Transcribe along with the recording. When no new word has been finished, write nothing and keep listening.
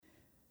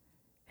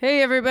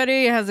Hey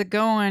everybody, how's it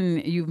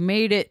going? You've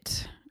made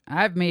it.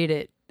 I've made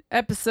it.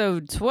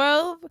 Episode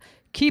 12,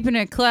 keeping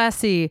it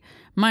classy,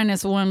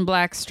 minus one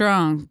black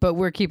strong, but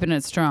we're keeping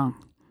it strong.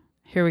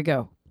 Here we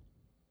go.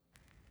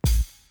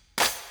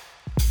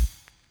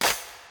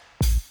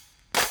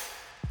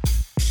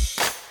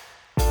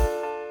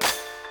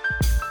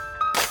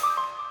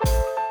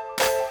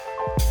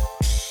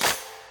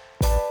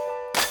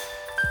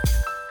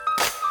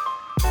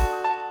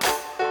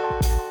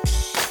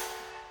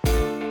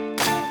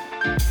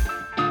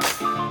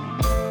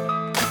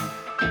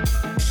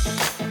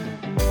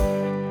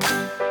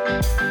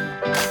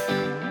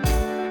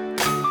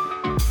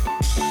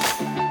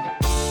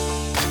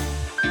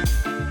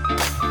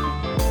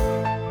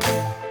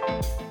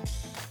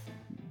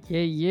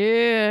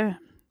 Yeah.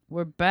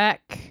 We're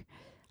back.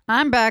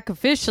 I'm back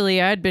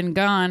officially. I'd been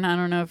gone. I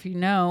don't know if you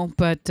know,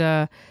 but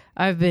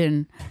I've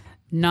been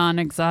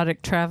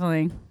non-exotic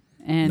traveling.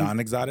 And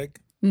Non-exotic?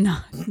 no,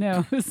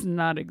 it's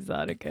not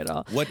exotic at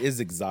all. What is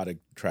exotic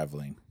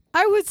traveling?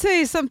 I would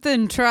say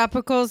something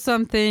tropical,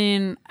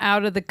 something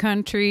out of the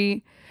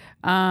country,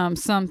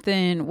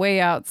 something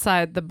way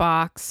outside the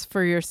box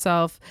for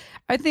yourself.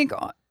 I think,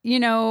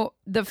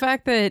 the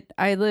fact that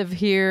I live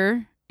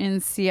here in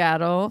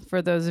Seattle,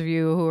 for those of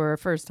you who are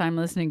first time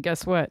listening,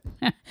 guess what?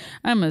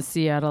 I'm a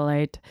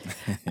Seattleite.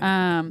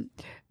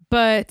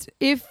 But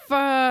if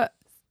I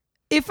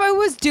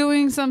was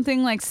doing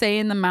something like, say,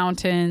 in the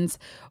mountains,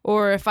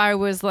 or if I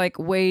was like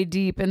way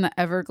deep in the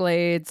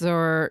Everglades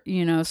or,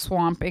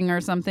 swamping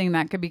or something,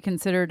 that could be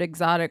considered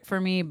exotic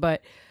for me.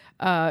 But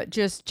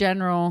just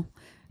general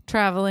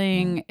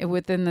traveling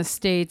within the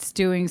States,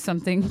 doing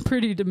something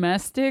pretty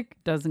domestic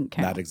doesn't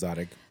count. Not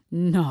exotic.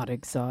 Not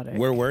exotic.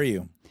 Where were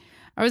you?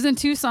 I was in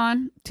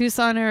Tucson,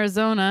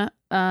 Arizona.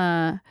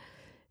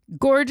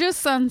 Gorgeous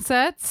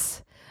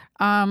sunsets.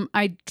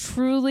 I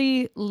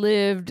truly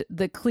lived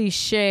the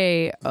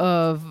cliche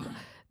of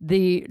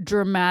the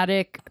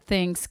dramatic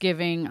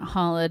Thanksgiving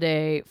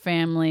holiday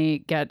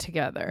family get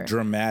together.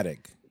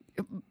 Dramatic.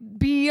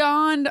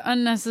 Beyond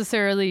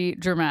unnecessarily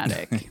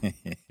dramatic.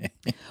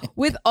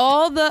 With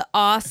all the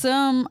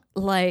awesome,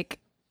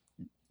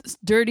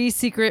 dirty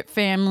secret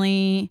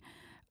family,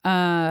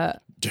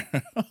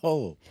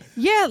 Oh.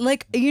 Yeah,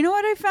 you know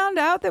what I found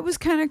out that was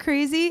kind of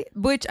crazy,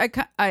 which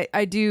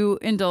I do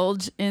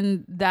indulge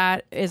in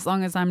that as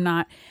long as I'm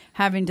not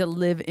having to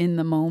live in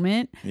the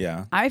moment.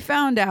 Yeah. I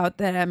found out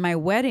that at my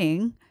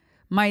wedding,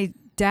 my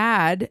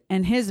dad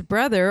and his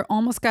brother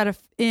almost got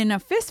in a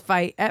fist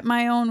fight at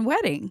my own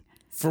wedding.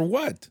 For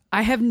what?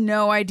 I have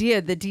no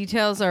idea. The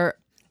details are...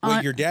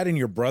 Wait, your dad and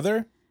your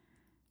brother?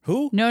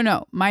 Who?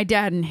 No, my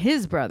dad and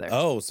his brother.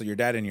 Oh, so your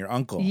dad and your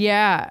uncle.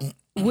 Yeah,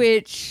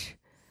 which...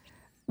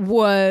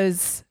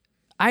 was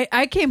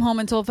I came home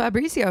and told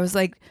Fabricio, I was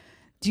like,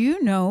 do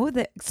you know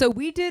that? So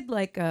we did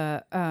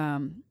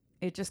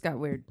it just got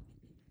weird.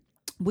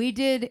 We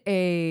did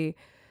a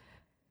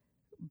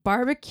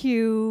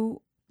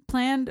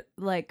planned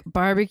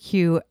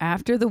barbecue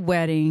after the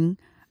wedding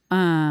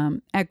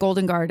at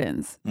Golden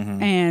Gardens.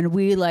 Mm-hmm. And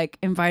we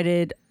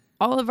invited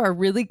all of our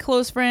really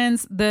close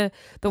friends. The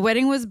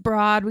wedding was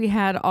broad. We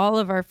had all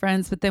of our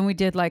friends, but then we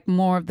did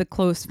more of the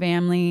close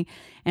family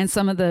and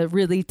some of the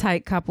really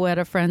tight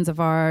capoeira friends of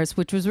ours,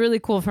 which was really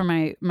cool for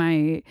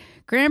my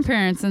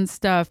grandparents and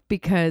stuff,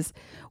 because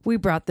we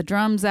brought the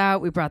drums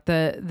out. We brought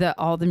the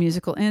all the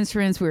musical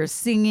instruments. We were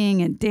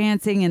singing and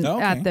dancing and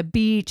at the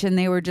beach, and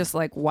they were just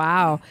like,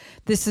 wow,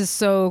 this is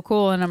so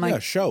cool. And I'm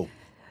like, show.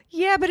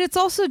 Yeah, but it's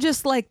also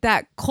just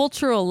that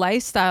cultural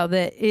lifestyle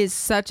that is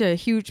such a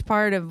huge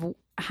part of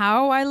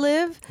how I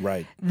live,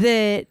 right?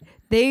 That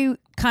they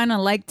kind of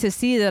like to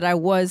see that I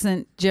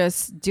wasn't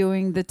just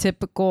doing the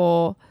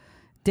typical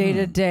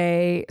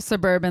day-to-day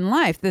suburban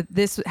life, that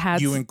this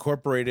has... You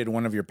incorporated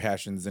one of your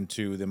passions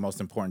into the most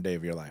important day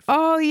of your life.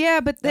 Oh yeah,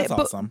 that's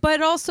awesome.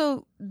 But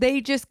also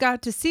they just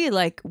got to see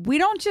we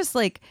don't just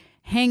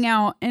hang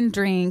out and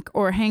drink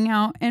or hang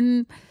out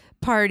and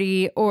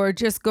party or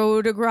just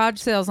go to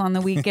garage sales on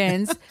the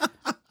weekends.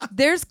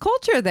 There's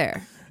culture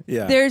there.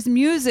 Yeah. There's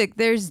music,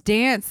 there's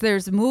dance,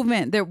 there's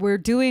movement, that we're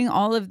doing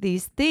all of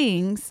these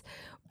things,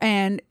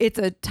 and it's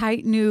a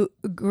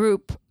tight-knit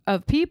group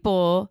of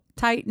people,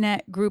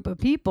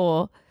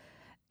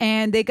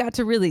 and they got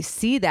to really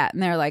see that,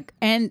 and they're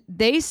and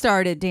they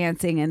started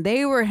dancing and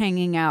they were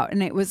hanging out,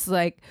 and it was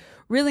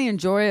really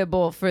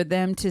enjoyable for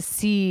them to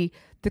see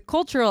the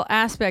cultural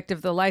aspect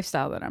of the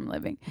lifestyle that I'm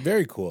living.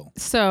 Very cool.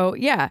 So,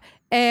 yeah.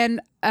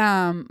 And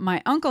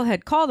my uncle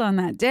had called on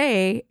that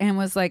day and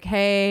was like,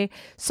 hey,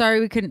 sorry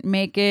we couldn't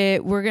make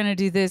it. We're going to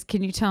do this.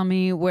 Can you tell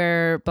me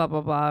where blah,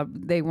 blah, blah.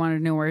 They wanted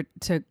to know where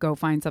to go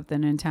find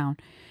something in town.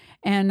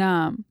 And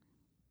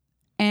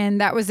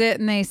that was it.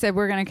 And they said,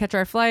 we're going to catch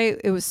our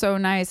flight. It was so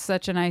nice.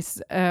 Such a nice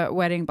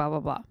wedding, blah, blah,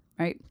 blah.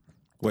 Right.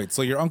 Wait,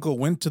 so your uncle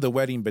went to the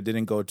wedding but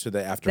didn't go to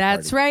the after party?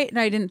 That's right. And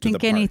I didn't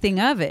think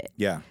anything of it.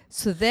 Yeah.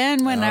 So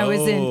then when I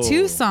was in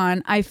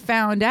Tucson, I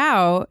found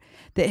out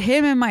that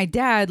him and my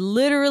dad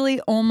literally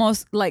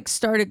almost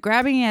started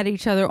grabbing at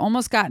each other,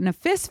 almost got in a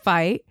fist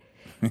fight.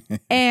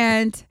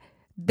 And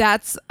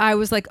I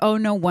was like, oh,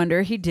 no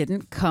wonder he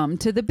didn't come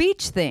to the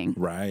beach thing.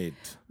 Right.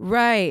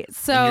 Right.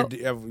 So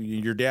And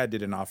your dad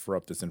didn't offer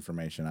up this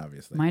information,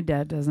 obviously. my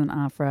dad doesn't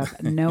offer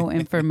up no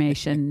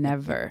information,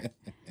 never.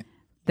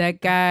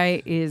 That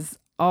guy is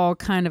all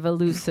kind of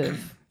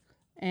elusive.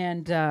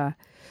 And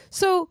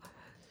so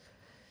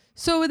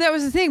that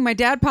was the thing. My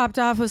dad popped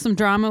off with some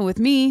drama with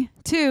me,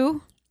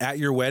 too. At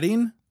your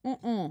wedding?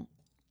 On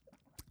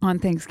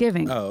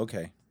Thanksgiving. Oh,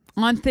 okay.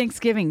 On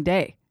Thanksgiving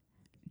Day.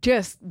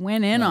 Just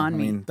went in on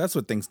me. I mean, that's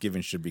what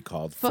Thanksgiving should be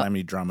called.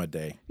 Family Drama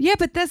Day. Yeah,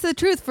 but that's the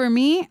truth. For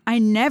me, I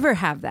never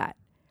have that.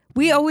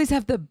 We always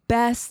have the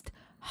best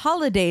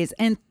holidays.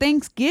 And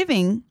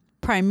Thanksgiving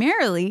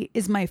primarily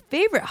is my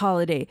favorite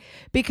holiday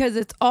because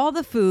it's all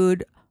the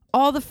food,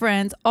 all the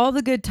friends, all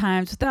the good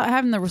times without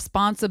having the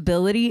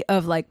responsibility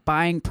of like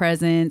buying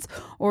presents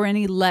or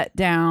any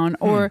letdown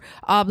or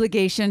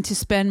obligation to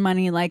spend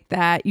money like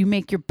that. You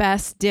make your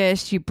best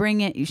dish, you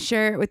bring it, you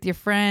share it with your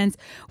friends.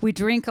 We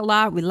drink a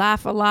lot, we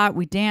laugh a lot,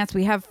 we dance,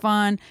 we have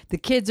fun. The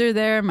kids are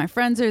there, my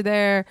friends are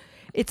there.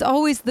 It's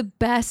always the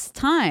best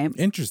time.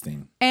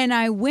 Interesting. And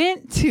I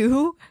went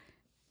to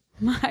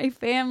my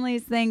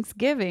family's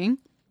Thanksgiving.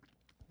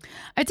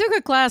 I took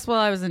a class while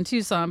I was in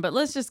Tucson, but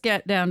let's just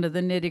get down to the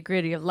nitty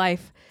gritty of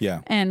life.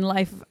 Yeah. And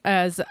life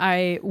as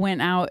I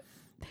went out.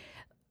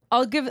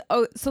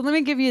 So let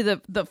me give you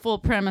the full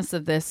premise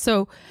of this.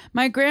 So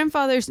my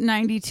grandfather's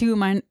 92,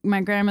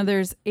 my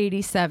grandmother's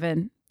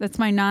 87. That's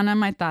my nana,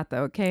 my tata,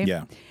 okay?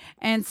 Yeah.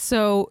 And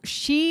so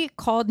she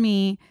called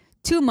me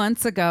 2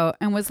 months ago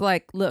and was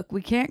like, look,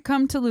 we can't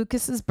come to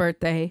Lucas's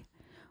birthday.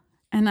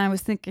 And I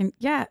was thinking,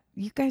 yeah,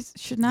 you guys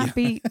should not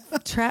be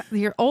trapped.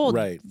 You're old.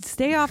 Right.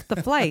 Stay off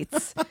the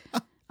flights.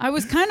 I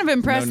was kind of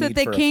impressed that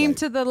they came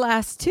to the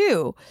last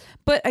two.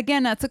 But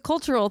again, that's a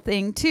cultural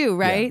thing too,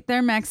 right? Yeah.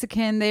 They're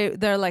Mexican.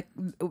 They're like,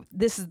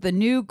 this is the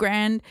new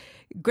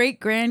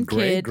great-grandkid.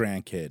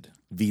 Great-grandkid.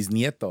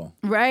 Bisnieto.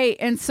 Right.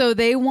 And so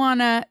they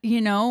want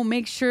to,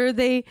 make sure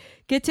they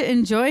get to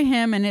enjoy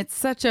him. And it's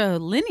such a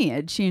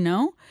lineage,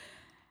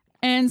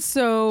 And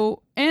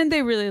so, and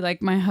they really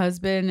like my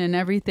husband and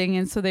everything.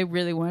 And so they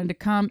really wanted to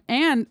come.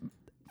 And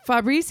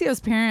Fabrizio's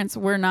parents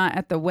were not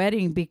at the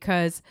wedding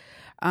because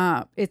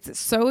it's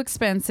so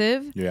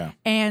expensive. Yeah.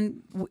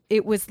 And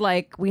it was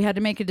like, we had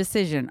to make a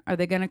decision. Are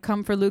they going to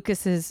come for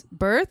Lucas's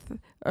birth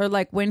or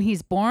like when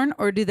he's born,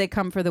 or do they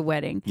come for the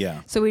wedding?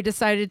 Yeah. So we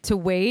decided to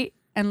wait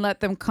and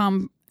let them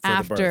come for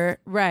after.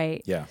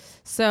 Right. Yeah.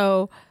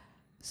 So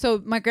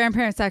my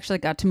grandparents actually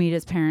got to meet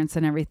his parents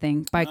and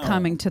everything by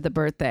coming to the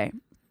birthday.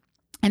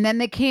 And then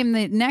they came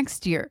the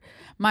next year.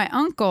 My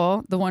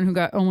uncle, the one who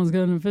almost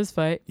got in a fist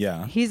fight,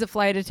 yeah, he's a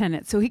flight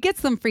attendant. So he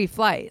gets them free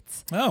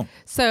flights. Oh.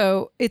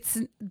 So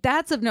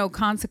that's of no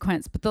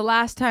consequence. But the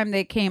last time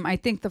they came, I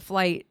think the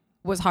flight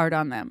was hard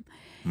on them.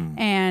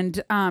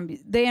 And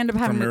they end up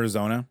having... From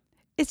Arizona?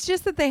 It's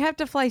just that they have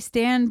to fly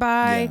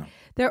standby. Yeah.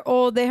 They're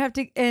old. They have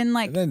to, and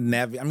like, and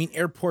then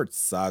airports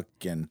suck,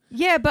 and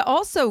yeah, but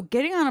also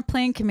getting on a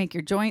plane can make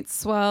your joints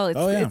swell.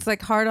 It's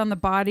like hard on the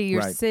body.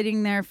 You're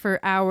sitting there for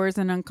hours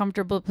in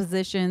uncomfortable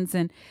positions,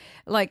 and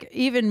like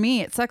even me,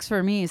 it sucks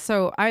for me.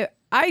 So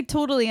I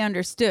totally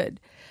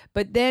understood.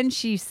 But then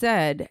she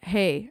said,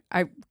 "Hey,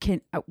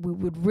 we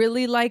would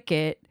really like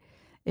it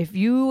if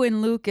you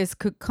and Lucas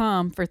could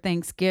come for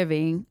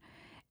Thanksgiving,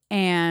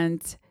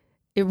 and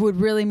it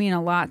would really mean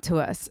a lot to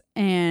us."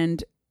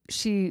 And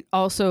she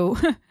also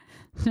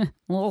a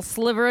little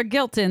sliver of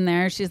guilt in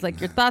there. She's like,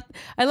 your thought.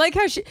 I like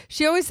how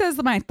she always says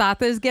that my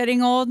tata is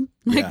getting old,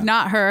 like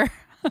not her.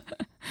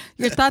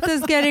 Your tata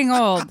is getting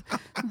old.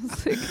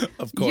 Like,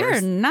 of course,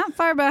 you're not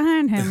far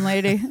behind him,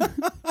 lady.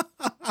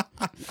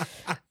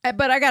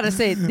 But I gotta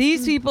say,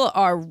 these people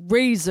are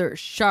razor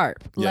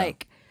sharp. Yeah.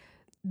 Like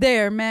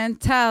their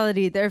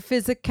mentality, their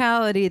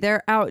physicality,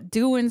 they're out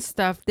doing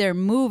stuff, they're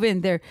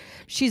moving,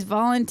 she's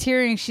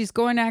volunteering, she's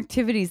going to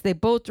activities. They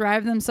both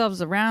drive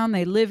themselves around.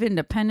 They live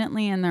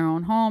independently in their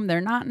own home. They're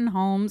not in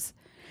homes.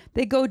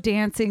 They go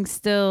dancing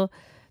still.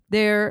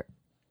 They're,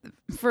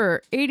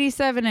 for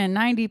 87 and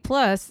 90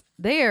 plus,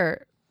 they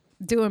are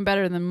doing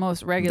better than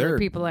most regular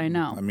people I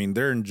know. I mean,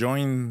 they're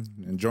enjoying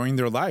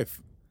their life.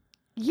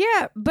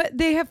 Yeah, but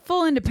they have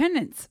full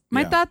independence.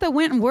 My tata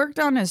went and worked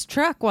on his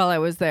truck while I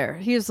was there.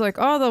 He was like,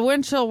 oh, the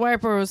windshield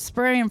wiper was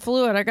spraying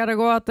fluid. I got to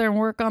go out there and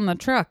work on the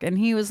truck. And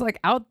he was like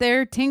out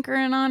there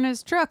tinkering on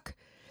his truck.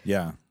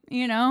 Yeah.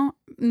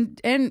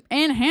 And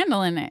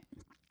handling it.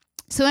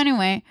 So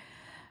anyway,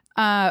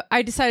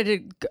 I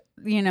decided,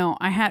 we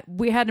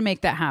had to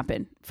make that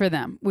happen for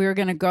them. We were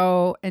going to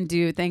go and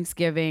do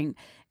Thanksgiving.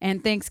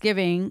 And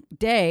Thanksgiving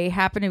Day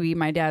happened to be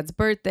my dad's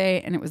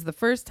birthday. And it was the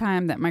first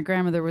time that my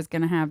grandmother was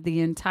going to have the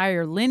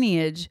entire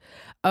lineage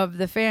of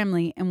the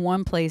family in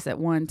one place at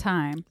one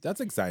time. That's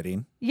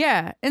exciting.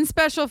 Yeah. And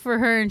special for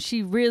her. And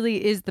she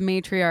really is the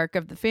matriarch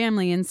of the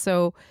family. And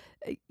so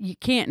you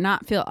can't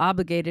not feel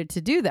obligated to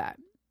do that.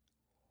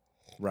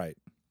 Right.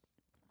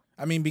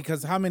 I mean,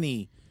 because how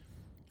many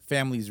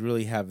families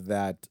really have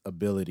that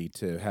ability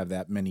to have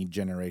that many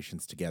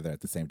generations together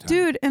at the same time?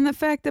 Dude, and the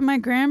fact that my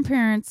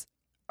grandparents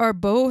are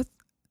both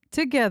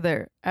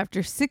together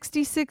after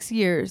 66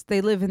 years.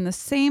 They live in the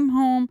same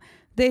home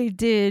they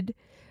did.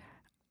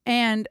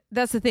 And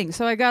that's the thing.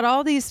 So I got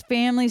all these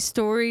family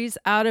stories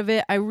out of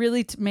it. I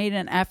really made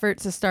an effort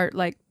to start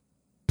like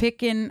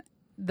picking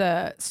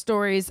the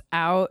stories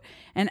out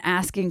and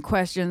asking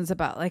questions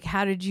about like,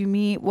 how did you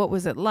meet? What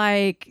was it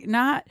like?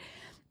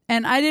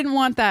 And I didn't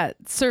want that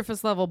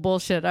surface level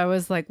bullshit. I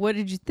was like, what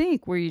did you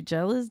think? Were you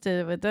jealous?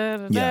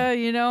 Yeah.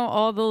 You know,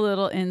 all the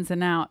little ins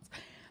and outs.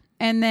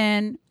 And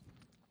then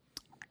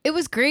it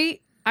was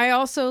great. I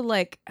also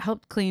like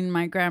helped clean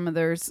my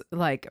grandmother's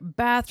like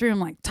bathroom,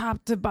 like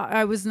top to bottom.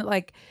 I was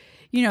like,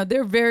 you know,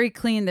 they're very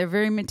clean. They're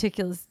very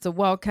meticulous. It's a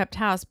well-kept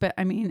house. But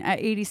I mean, at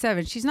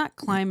 87, she's not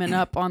climbing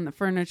up on the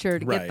furniture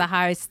to get the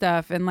high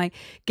stuff and like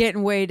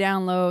getting way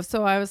down low.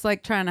 So I was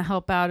like trying to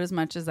help out as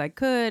much as I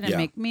could and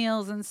make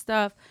meals and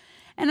stuff.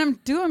 And I'm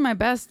doing my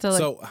best to like.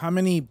 So how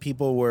many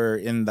people were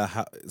in the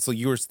house? So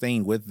you were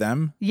staying with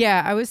them?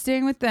 Yeah, I was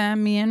staying with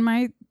them, me and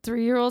my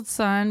 3-year-old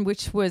son,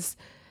 which was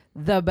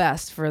the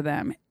best for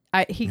them.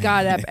 He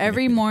got up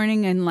every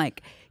morning and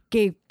like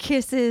gave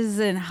kisses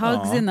and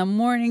hugs in the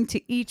morning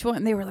to each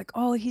one. They were like,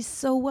 oh, he's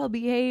so well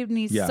behaved and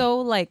he's so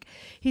like,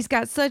 he's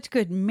got such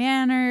good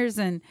manners,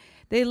 and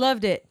they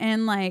loved it.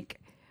 And like,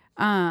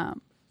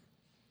 and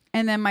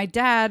then my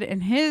dad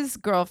and his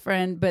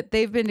girlfriend, but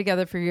they've been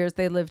together for years.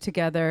 They live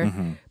together.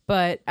 Mm-hmm.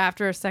 But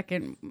after a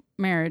second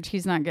marriage,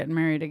 he's not getting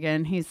married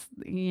again. He's,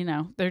 you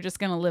know, they're just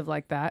going to live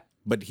like that.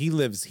 But he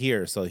lives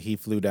here, so he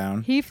flew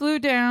down? He flew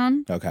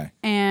down. Okay.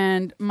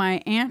 And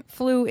my aunt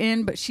flew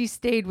in, but she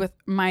stayed with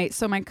my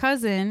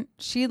cousin,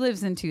 she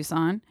lives in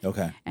Tucson.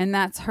 Okay. And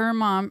that's her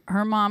mom.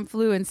 Her mom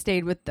flew and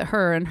stayed with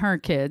her and her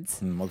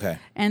kids. Okay.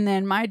 And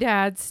then my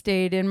dad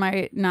stayed in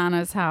my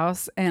Nana's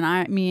house,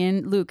 and me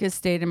and Lucas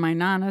stayed in my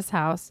Nana's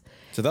house.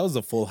 So that was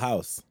a full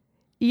house.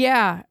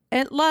 Yeah.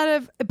 And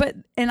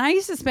I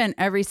used to spend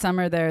every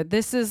summer there.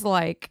 This is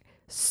like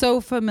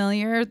so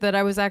familiar that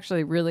I was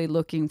actually really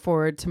looking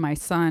forward to my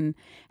son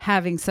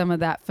having some of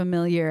that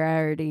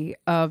familiarity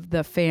of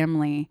the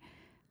family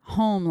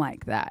home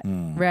like that,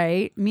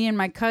 right? Me and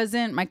my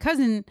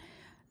cousin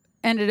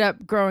ended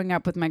up growing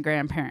up with my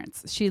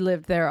grandparents. She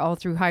lived there all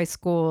through high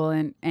school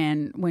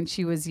and when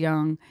she was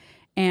young,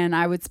 and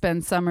I would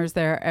spend summers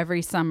there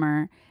every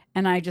summer,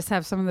 and I just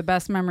have some of the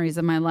best memories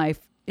of my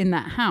life in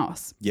that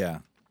house. Yeah.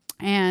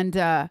 And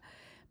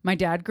my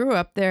dad grew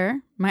up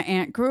there. My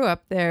aunt grew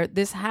up there.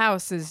 This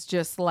house is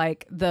just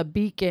like the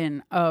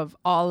beacon of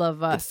all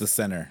of us. It's the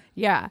center.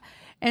 Yeah.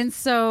 And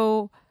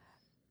so,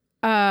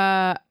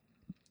 but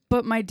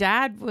my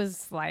dad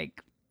was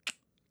like,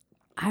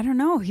 I don't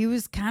know. He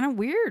was kind of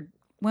weird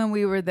when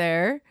we were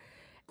there,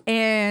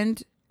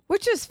 and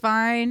which is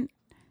fine.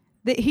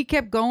 That he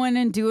kept going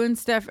and doing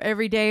stuff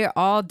every day,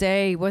 all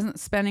day. He wasn't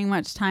spending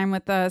much time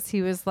with us.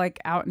 He was like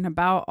out and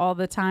about all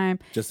the time.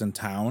 Just in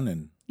town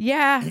and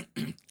yeah.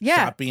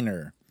 shopping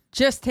or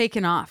just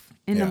taking off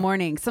in the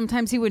morning.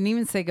 Sometimes he wouldn't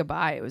even say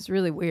goodbye. It was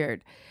really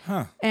weird.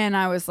 Huh. And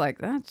I was like,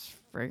 that's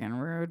friggin'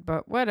 rude,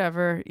 but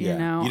whatever, you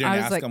know. You didn't I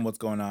was ask like, him what's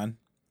going on?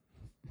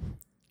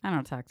 I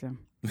don't talk to him.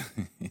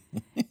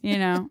 You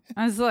know,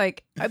 I was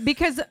like,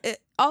 because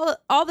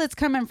all that's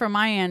coming from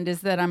my end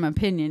is that I'm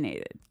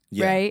opinionated,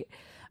 right?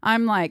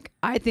 I'm like,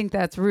 I think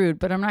that's rude,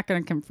 but I'm not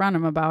going to confront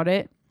him about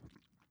it.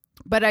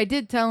 But I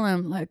did tell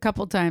him like, a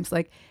couple times,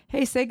 like,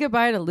 hey, say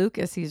goodbye to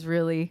Lucas. He's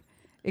really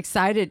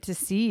excited to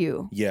see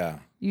you. Yeah.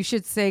 You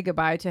should say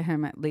goodbye to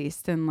him at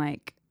least and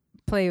like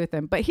play with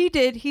him. But he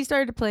did. He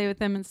started to play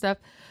with him and stuff.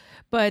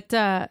 But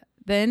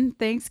then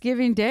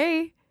Thanksgiving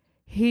Day,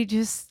 he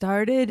just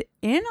started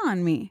in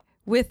on me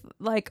with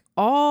like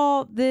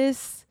all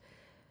this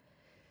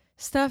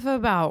stuff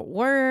about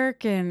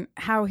work and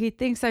how he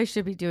thinks I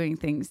should be doing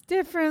things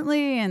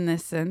differently and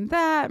this and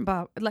that,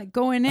 about like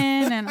going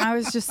in. And I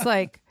was just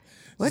like,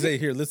 what? Say,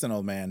 here, listen,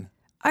 old man.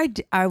 I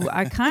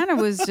kind of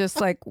was just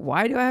like,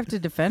 why do I have to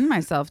defend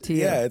myself to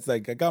you? Yeah, it's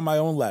like I got my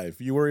own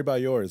life. You worry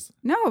about yours.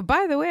 No,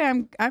 by the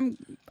way,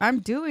 I'm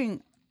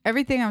doing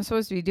everything I'm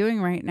supposed to be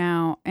doing right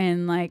now,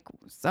 and like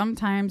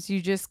sometimes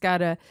you just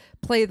gotta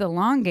play the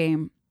long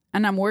game.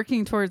 And I'm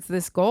working towards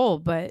this goal,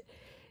 but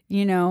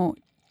you know,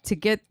 to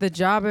get the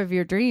job of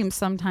your dreams,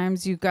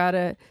 sometimes you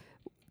gotta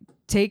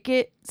take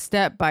it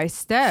step by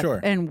step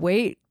and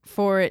wait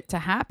for it to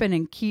happen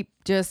and keep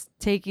just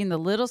taking the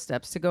little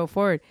steps to go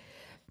forward.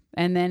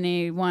 And then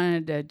he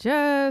wanted to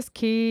just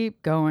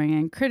keep going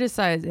and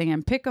criticizing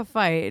and pick a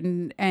fight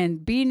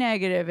and be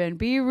negative and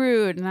be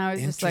rude. And I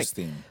was just like,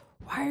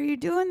 why are you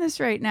doing this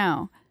right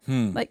now?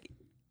 Like,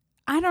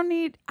 I don't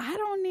need,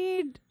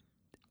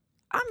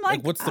 I'm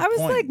like, what's the I was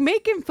point? like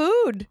making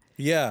food.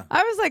 Yeah.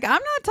 I was like, I'm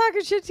not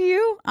talking shit to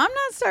you. I'm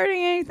not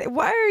starting anything.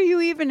 Why are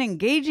you even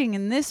engaging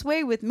in this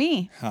way with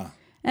me? Huh.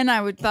 And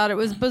I thought it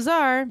was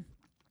bizarre.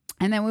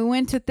 And then we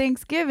went to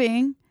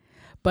Thanksgiving,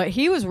 but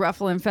he was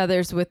ruffling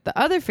feathers with the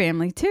other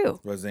family too.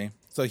 Was he?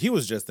 So he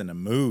was just in a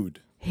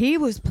mood. He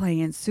was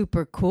playing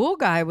super cool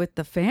guy with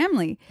the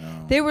family.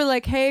 Oh. They were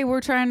like, hey,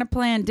 we're trying to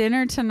plan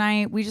dinner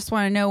tonight. We just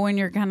want to know when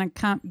you're going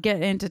to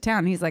get into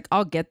town. He's like,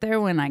 I'll get there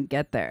when I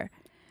get there.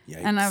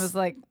 And I was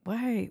like,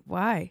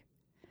 why?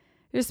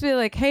 Just be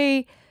like,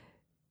 hey,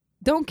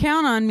 don't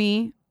count on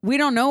me. We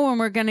don't know when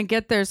we're going to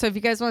get there. So if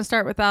you guys want to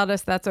start without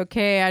us, that's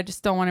okay. I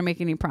just don't want to make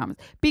any promise.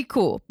 Be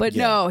cool. But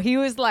no, he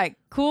was like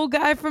cool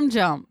guy from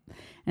jump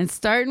and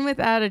starting with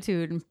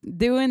attitude and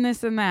doing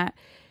this and that.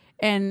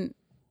 And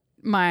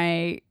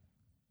my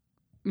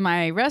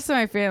rest of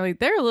my family,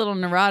 they're a little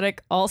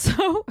neurotic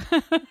also.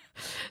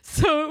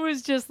 So it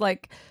was just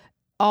like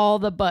all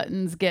the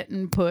buttons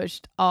getting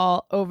pushed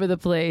all over the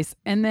place.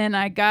 And then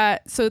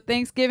so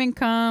Thanksgiving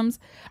comes,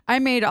 I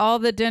made all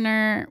the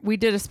dinner. We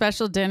did a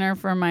special dinner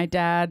for my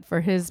dad for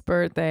his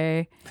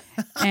birthday.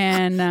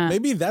 And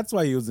maybe that's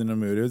why he was in the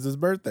mood. It was his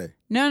birthday.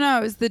 No,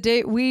 it was the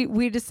day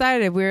we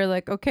decided. We were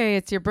like, okay,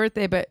 it's your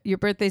birthday, but your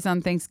birthday's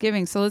on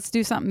Thanksgiving. So let's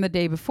do something the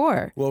day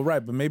before. Well,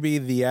 right. But maybe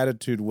the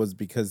attitude was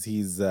because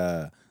he's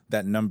that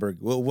number.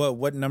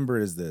 What number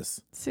is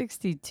this?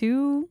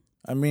 62.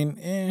 I mean,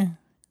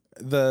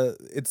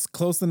 it's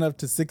close enough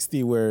to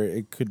 60 where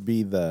it could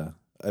be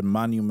a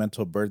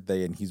monumental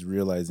birthday, and he's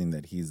realizing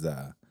that he's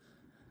That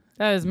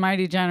is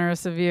mighty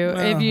generous of you.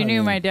 If you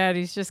knew my dad,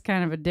 he's just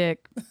kind of a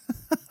dick.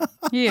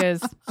 He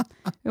is.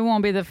 It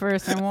won't be the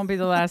first and won't be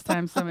the last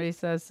time somebody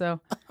says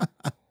so.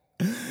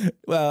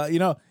 Well, you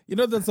know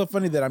that's so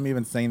funny that I'm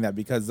even saying that,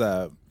 because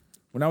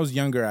when I was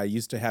younger, I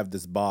used to have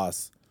this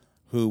boss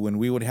who, when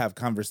we would have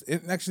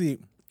actually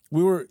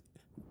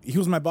he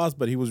was my boss,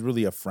 but he was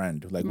really a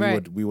friend. Like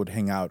we would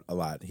hang out a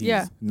lot.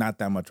 He's not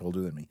that much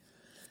older than me.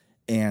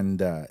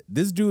 And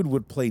this dude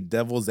would play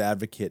devil's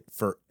advocate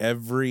for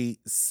every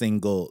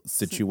single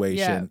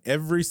situation,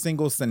 every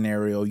single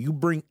scenario. You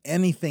bring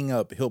anything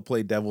up, he'll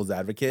play devil's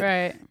advocate.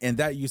 Right. And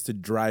that used to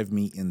drive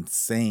me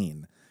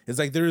insane. It's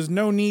like, there is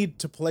no need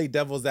to play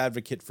devil's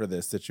advocate for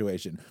this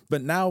situation.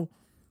 But now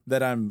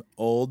that I'm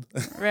old,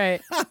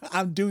 right,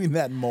 I'm doing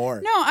that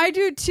more. No, I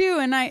do too.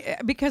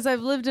 And because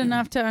I've lived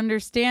enough to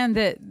understand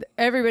that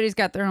everybody's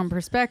got their own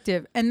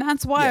perspective. And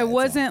that's why I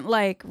wasn't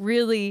like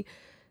really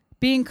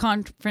being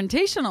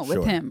confrontational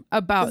with him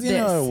about this. You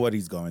know what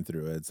he's going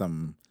through.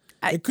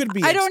 It could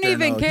be I don't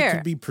even care. He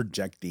could be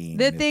projecting.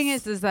 The thing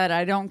is that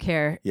I don't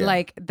care. Yeah.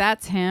 Like,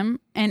 that's him,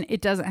 and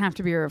it doesn't have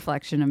to be a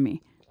reflection of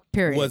me.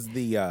 Period. Was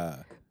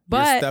your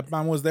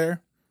stepmom was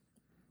there?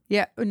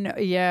 Yeah, no,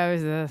 yeah,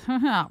 it was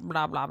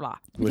blah blah blah.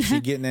 Was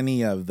she getting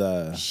any of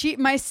the?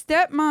 My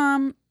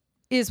stepmom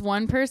is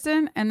one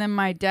person, and then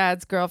my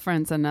dad's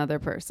girlfriend's another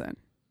person.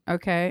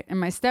 Okay, and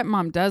my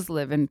stepmom does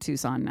live in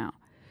Tucson now,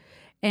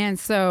 and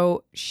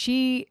so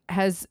she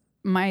has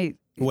my.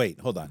 Wait,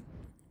 hold on.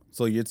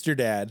 So it's your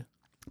dad.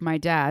 My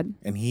dad.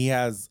 And he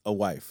has a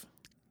wife.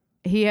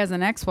 He has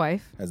an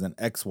ex-wife.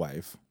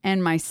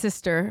 And my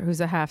sister,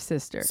 who's a half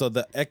sister. So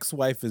the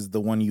ex-wife is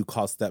the one you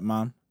call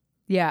stepmom?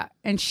 Yeah,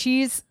 and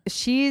she's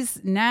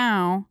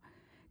now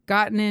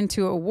gotten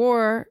into a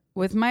war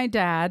with my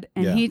dad,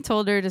 and he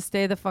told her to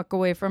stay the fuck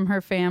away from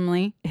her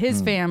family,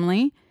 his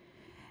family,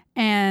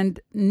 and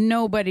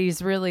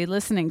nobody's really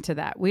listening to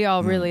that. We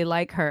all really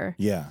like her.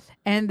 Yeah.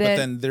 And but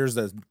then there's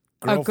a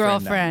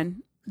girlfriend.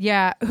 Now.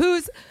 Yeah,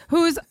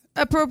 who's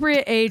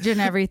appropriate age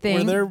and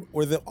everything.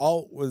 Were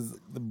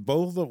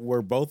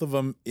both of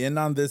them in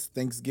on this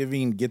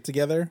Thanksgiving get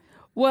together?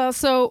 Well,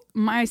 so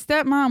my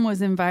stepmom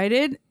was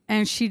invited,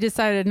 and she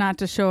decided not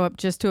to show up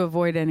just to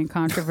avoid any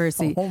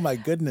controversy. Oh my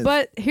goodness!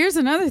 But here's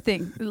another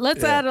thing.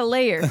 Let's add a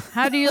layer.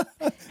 How do you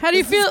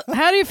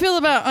feel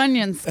about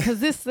onions? Because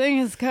this thing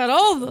has got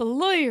all the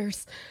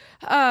layers.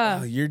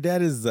 Your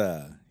dad is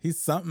he's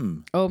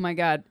something. Oh my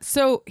God!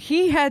 So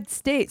he had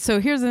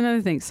So here's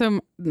another thing. So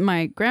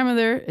my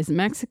grandmother is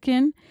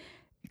Mexican,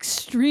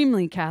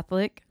 extremely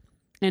Catholic,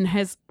 and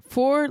has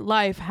for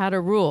life had a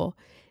rule: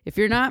 if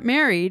you're not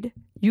married,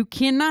 you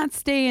cannot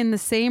stay in the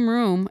same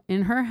room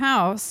in her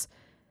house,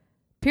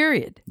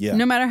 period. Yeah.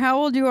 No matter how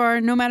old you are,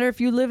 no matter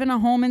if you live in a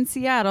home in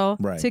Seattle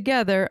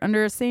together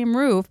under a same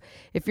roof,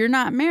 if you're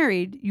not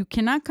married, you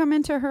cannot come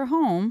into her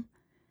home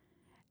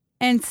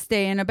and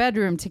stay in a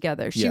bedroom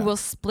together. She will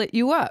split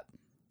you up.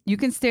 You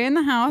can stay in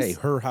the house. Hey,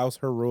 her house,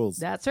 her rules.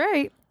 That's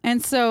right.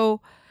 And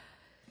so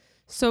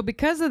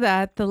because of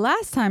that, the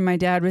last time my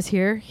dad was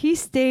here, he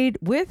stayed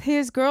with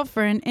his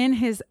girlfriend in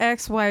his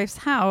ex-wife's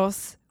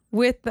house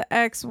with the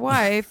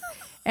ex-wife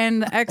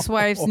and the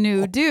ex-wife's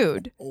new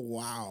dude.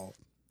 Wow.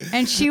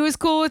 And she was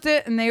cool with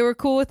it, and they were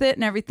cool with it,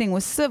 and everything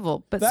was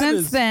civil. But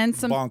since then,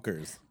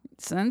 bonkers.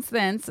 Since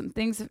then, some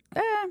things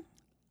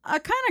I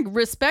kind of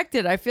respect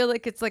it. I feel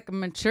like it's like a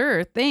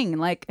mature thing.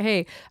 Like,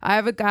 hey, I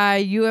have a guy,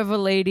 you have a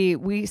lady,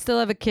 we still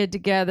have a kid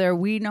together.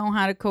 We know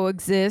how to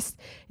coexist.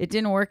 It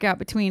didn't work out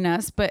between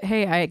us, but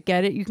hey, I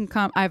get it. You can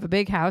come. I have a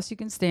big house. You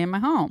can stay in my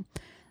home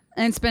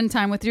and spend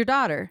time with your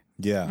daughter.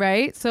 Yeah.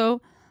 Right?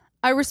 So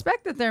I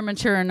respect that they're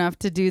mature enough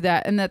to do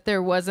that, and that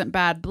there wasn't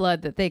bad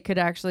blood, that they could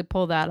actually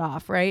pull that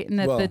off, right? And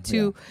that the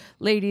two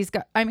ladies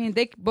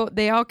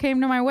they all came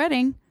to my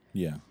wedding.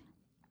 Yeah.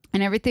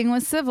 And everything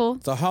was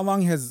civil. So how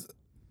long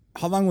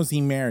was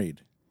he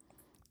married?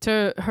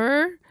 To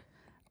her,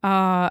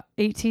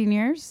 18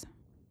 years.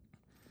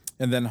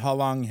 And then how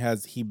long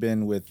has he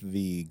been with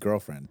the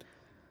girlfriend?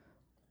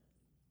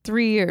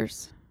 3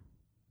 years.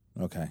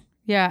 Okay.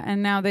 Yeah,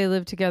 and now they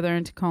live together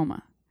in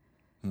Tacoma.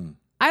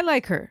 I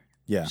like her.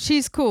 Yeah.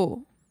 She's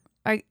cool.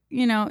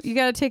 You got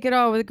to take it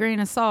all with a grain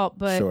of salt,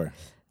 but Sure.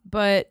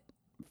 But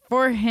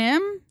for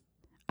him,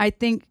 I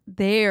think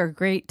they are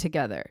great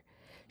together.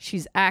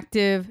 She's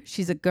active.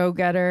 She's a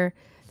go-getter.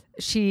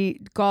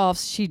 She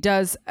golfs. She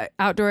does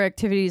outdoor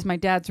activities. My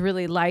dad's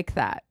really like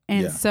that.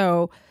 And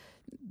so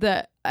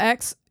the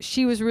ex,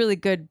 she was really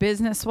good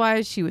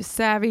business-wise. She was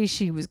savvy.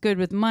 She was good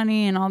with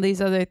money and all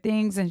these other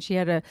things. And she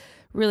had a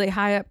really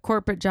high-up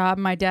corporate job.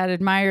 My dad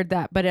admired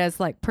that. But as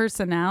like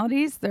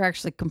personalities, they're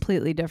actually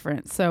completely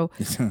different. So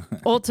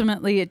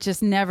ultimately, it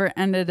just never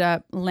ended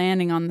up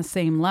landing on the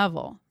same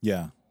level.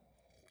 Yeah.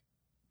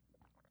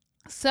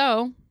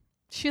 So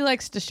she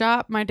likes to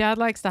shop. My dad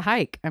likes to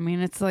hike. I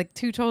mean, it's like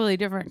two totally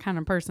different kind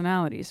of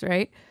personalities,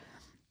 right?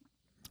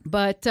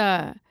 But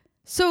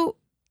so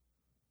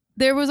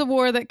there was a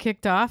war that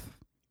kicked off,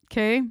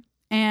 okay?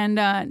 And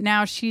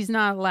now she's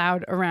not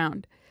allowed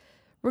around.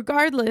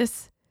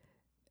 Regardless,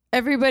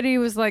 everybody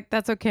was like,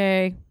 that's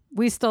okay.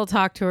 We still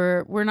talk to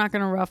her. We're not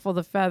going to ruffle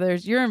the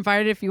feathers. You're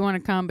invited if you want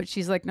to come. But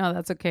she's like, no,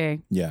 that's okay.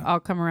 Yeah. I'll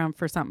come around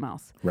for something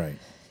else. Right.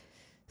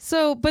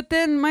 So, but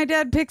then my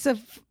dad picks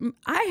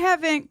I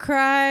haven't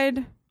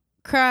cried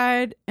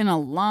in a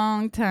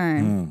long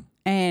time.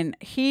 And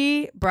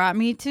he brought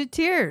me to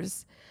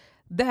tears.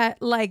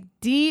 That like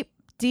deep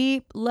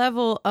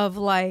level of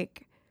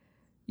like,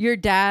 your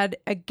dad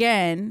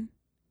again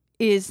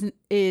is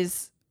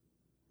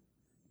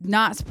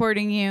not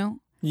supporting you.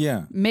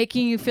 Yeah.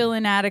 Making you feel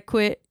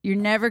inadequate. You're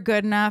never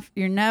good enough.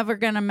 You're never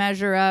going to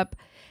measure up.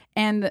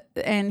 And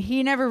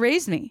he never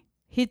raised me.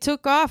 He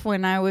took off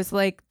when I was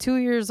like 2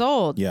 years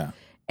old. Yeah.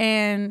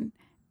 And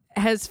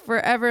has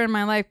forever in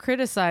my life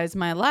criticized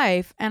my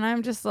life. And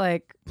I'm just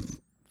like,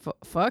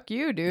 fuck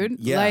you, dude.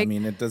 Yeah. Like, I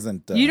mean, it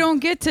doesn't. You don't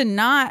get to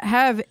not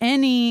have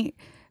any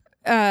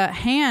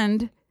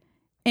hand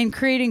in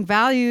creating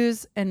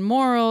values and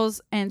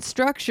morals and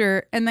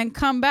structure and then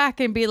come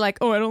back and be like,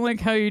 oh, I don't like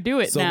how you do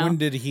it so now. When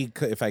did he,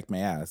 if I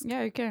may ask?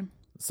 Yeah, you can.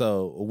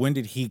 So when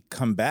did he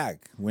come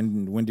back?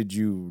 When did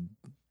you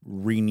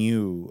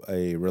renew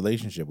a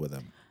relationship with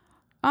him?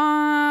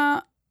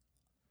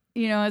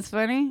 It's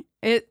funny.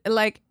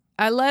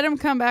 I let him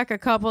come back a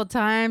couple of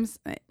times.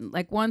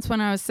 Like once when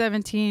I was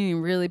 17, he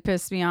really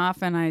pissed me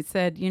off. And I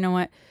said, you know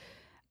what?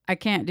 I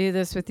can't do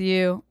this with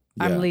you.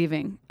 I'm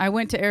leaving. I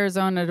went to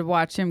Arizona to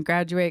watch him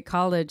graduate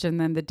college.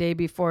 And then the day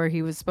before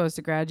he was supposed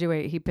to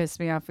graduate, he pissed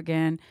me off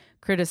again,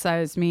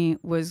 criticized me,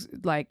 was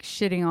like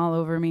shitting all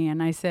over me.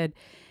 And I said,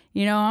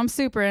 I'm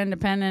super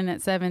independent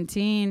at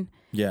 17.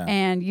 Yeah.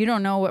 And you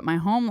don't know what my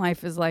home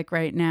life is like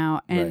right now.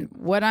 And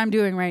what I'm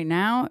doing right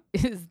now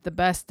is the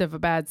best of a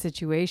bad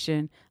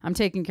situation. I'm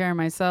taking care of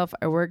myself.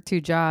 I work 2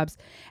 jobs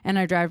and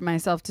I drive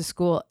myself to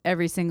school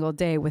every single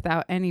day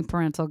without any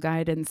parental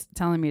guidance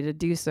telling me to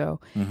do so.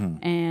 Mm-hmm.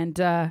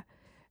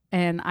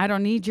 And I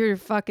don't need your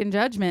fucking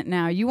judgment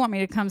now. You want me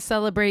to come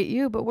celebrate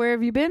you, but where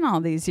have you been all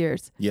these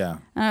years? Yeah.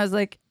 And I was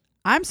like,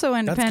 I'm so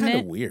independent. That's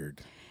kind of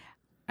weird.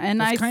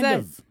 And that's I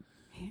said,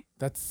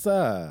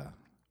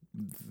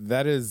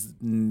 that is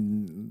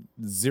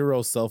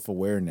zero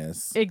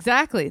self-awareness.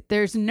 Exactly.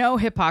 There's no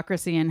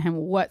hypocrisy in him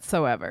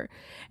whatsoever.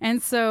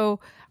 And so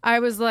I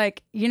was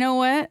like, you know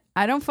what?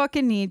 I don't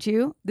fucking need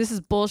you. This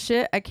is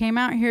bullshit. I came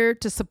out here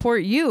to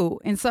support you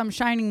in some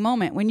shining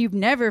moment when you've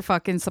never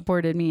fucking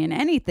supported me in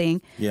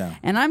anything. Yeah.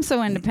 And I'm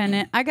so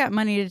independent. I got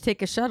money to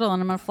take a shuttle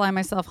and I'm going to fly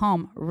myself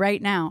home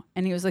right now.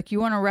 And he was like,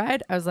 you want to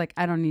ride? I was like,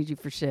 I don't need you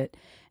for shit.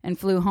 And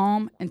flew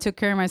home and took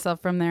care of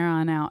myself from there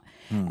on out.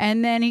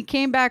 And then he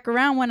came back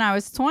around when I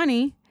was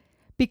 20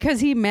 because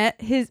he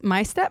met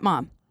my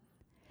stepmom.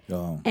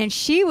 Oh. And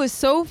she was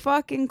so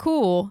fucking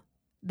cool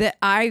that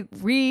I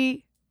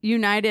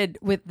reunited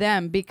with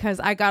them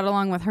because I got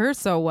along with her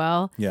so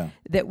well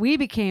that we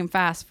became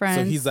fast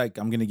friends. So he's like,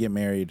 I'm going to get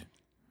married.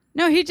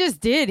 No, he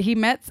just did.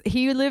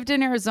 He lived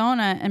in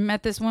Arizona and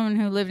met this woman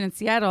who lived in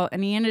Seattle,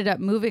 and he ended up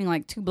moving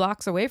like 2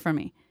 blocks away from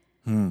me.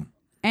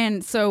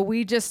 And so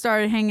we just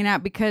started hanging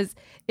out because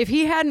if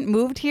he hadn't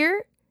moved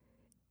here,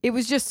 it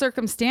was just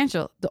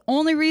circumstantial. The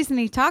only reason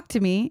he talked to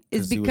me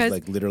is because he was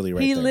like literally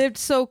right he there. Lived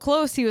so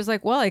close. He was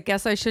like, well, I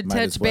guess I should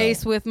touch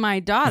base with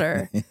my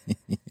daughter.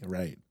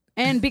 Right.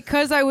 And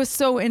because I was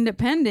so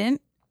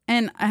independent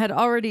and I had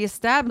already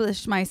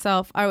established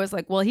myself, I was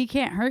like, well, he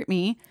can't hurt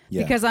me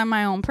because I'm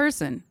my own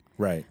person.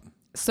 Right.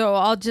 So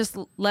I'll just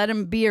let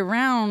him be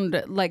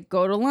around, like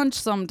go to lunch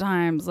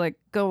sometimes, like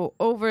go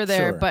over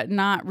there, but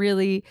not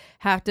really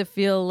have to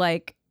feel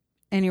like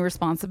any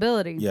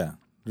responsibility. Yeah.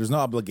 There's no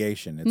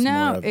obligation. It's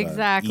no, more of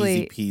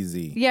exactly.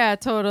 Easy peasy. Yeah,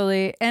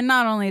 totally. And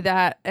not only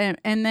that, and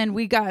then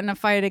we got in a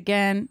fight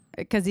again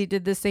because he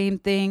did the same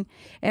thing.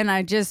 And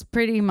I just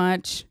pretty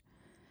much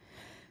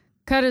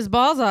cut his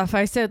balls off.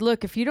 I said,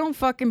 look, if you don't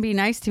fucking be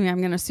nice to me, I'm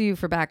going to sue you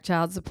for back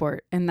child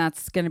support. And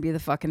that's going to be the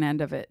fucking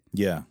end of it.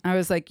 Yeah. I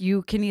was like,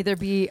 you can either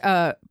be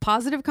a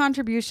positive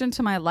contribution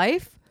to my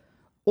life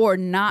or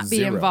not be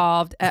Zero.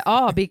 involved at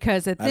all,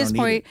 because at I this don't need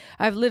point, it.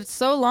 I've lived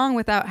so long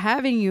without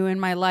having you in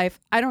my life.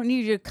 I don't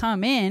need you to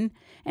come in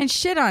and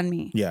shit on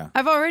me. Yeah.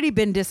 I've already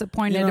been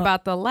disappointed You know,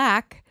 about the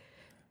lack.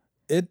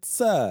 It's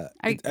I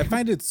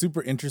find it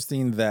super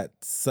interesting that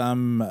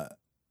some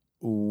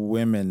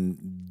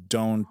women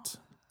don't.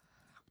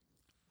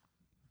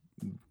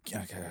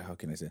 How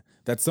can I say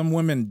that? Some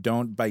women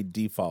don't by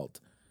default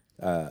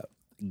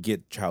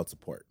get child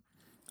support.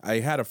 I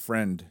had a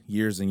friend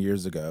years and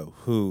years ago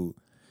who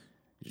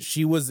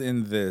she was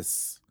in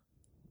this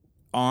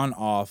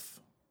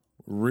on-off,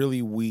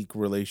 really weak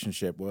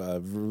relationship,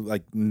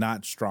 like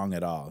not strong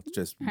at all,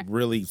 just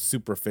really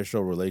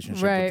superficial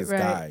relationship with this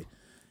guy,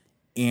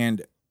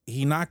 and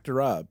he knocked her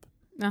up,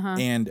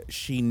 and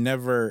she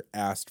never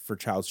asked for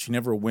child. She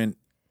never went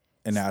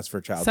and asked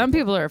for child. Some support.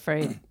 people are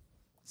afraid.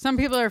 Some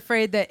people are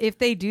afraid that if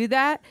they do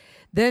that,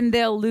 then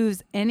they'll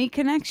lose any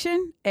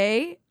connection,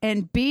 A,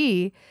 and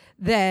B,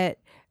 that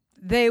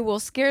they will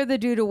scare the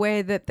dude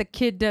away, that the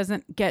kid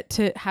doesn't get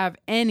to have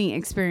any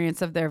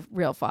experience of their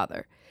real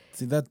father.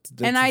 See that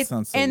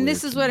sounds so and weird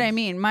this is to what me. I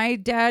mean. My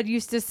dad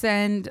used to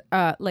send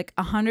like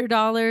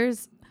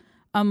 $100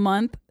 a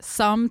month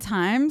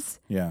sometimes.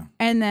 Yeah.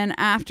 And then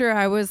after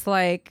I was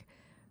like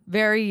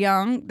very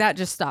young, that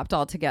just stopped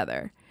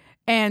altogether.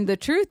 And the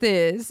truth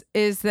is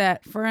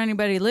that for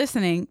anybody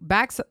listening,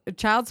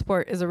 child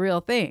support is a real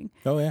thing.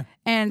 Oh yeah.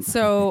 And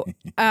so,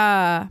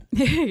 yeah,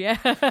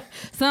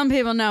 some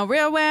people know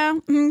real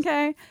well.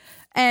 Okay.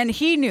 And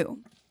he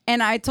knew.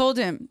 And I told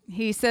him,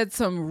 he said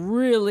some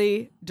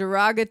really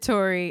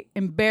derogatory,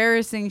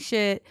 embarrassing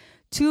shit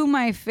to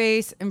my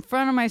face, in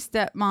front of my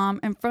stepmom,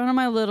 in front of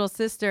my little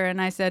sister.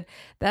 And I said,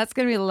 that's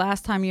going to be the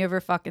last time you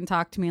ever fucking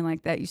talk to me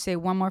like that. You say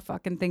one more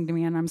fucking thing to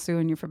me and I'm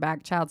suing you for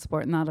back child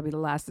support, and that'll be the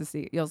last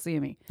you'll see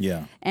me.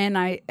 Yeah. And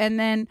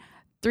then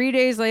 3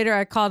 days later,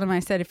 I called him. I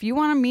said, if you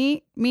want to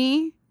meet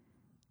me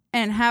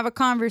and have a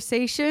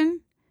conversation,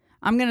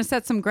 I'm going to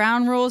set some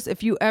ground rules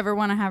if you ever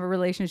want to have a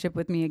relationship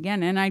with me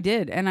again. And I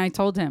did. And I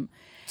told him.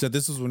 So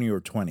this was when you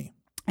were 20.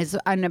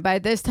 And by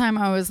this time,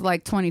 I was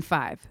like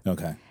 25.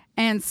 Okay.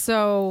 And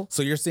so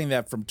you're saying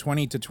that from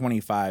 20 to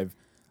 25,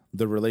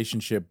 the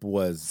relationship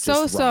was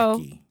just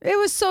rocky. It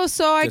was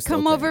so. I'd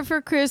come over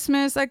for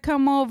Christmas. I'd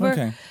come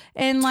over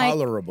and like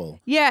tolerable.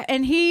 Yeah,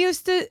 and he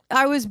used to.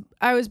 I was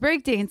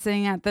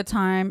breakdancing at the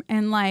time,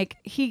 and like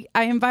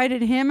I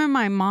invited him and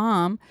my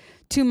mom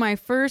to my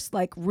first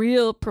like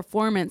real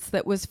performance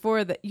that was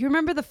for you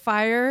remember the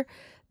fire,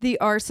 the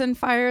arson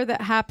fire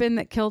that happened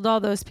that killed all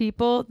those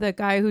people? The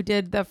guy who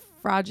did the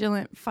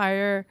fraudulent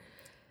fire.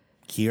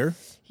 Here?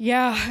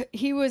 Yeah,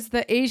 he was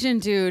the Asian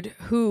dude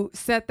who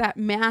set that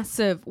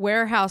massive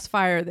warehouse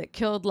fire that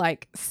killed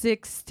like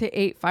 6 to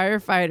 8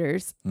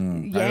 firefighters.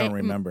 I don't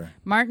remember.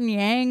 Martin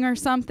Yang or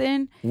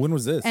something. When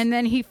was this? And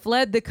then he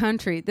fled the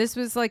country. This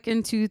was like in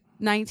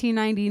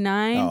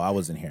 1999. Oh, I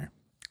wasn't here.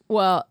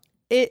 Well,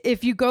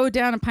 if you go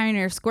down to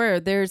Pioneer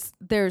Square, there's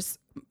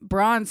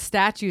bronze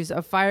statues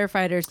of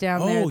firefighters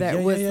down there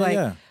that was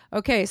like.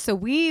 Okay, so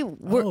we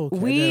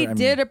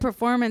did a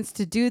performance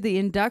to do the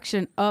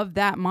induction of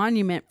that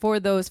monument for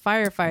those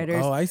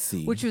firefighters. Oh, I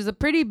see. Which was a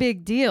pretty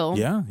big deal.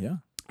 Yeah.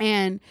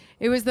 And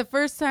it was the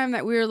first time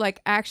that we were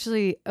like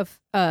actually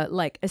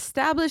like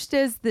established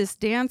as this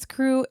dance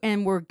crew,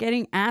 and we're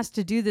getting asked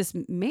to do this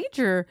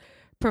major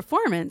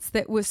performance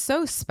that was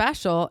so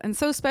special and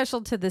so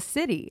special to the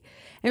city.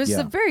 It was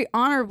a very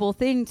honorable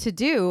thing to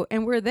do,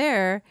 and we're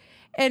there.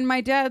 And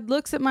my dad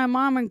looks at my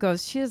mom and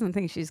goes, she doesn't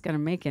think she's going to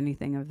make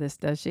anything of this,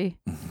 does she?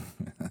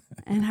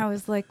 And I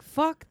was like,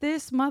 fuck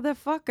this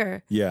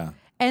motherfucker. Yeah.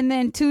 And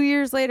then 2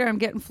 years later, I'm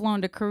getting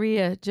flown to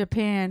Korea,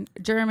 Japan,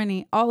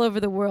 Germany, all over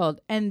the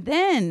world. And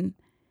then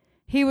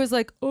he was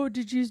like, oh,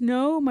 did you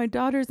know my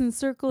daughter's in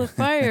Circle of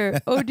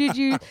Fire? Oh, did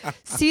you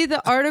see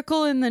the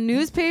article in the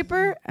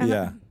newspaper?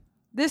 And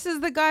this is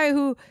the guy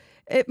who,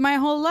 my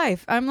whole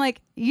life, I'm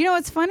like, you know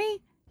what's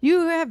funny?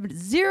 You have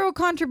zero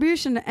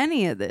contribution to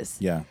any of this.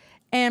 Yeah.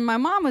 And my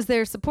mom was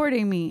there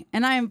supporting me,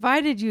 and I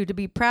invited you to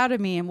be proud of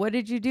me. And what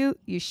did you do?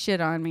 You shit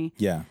on me.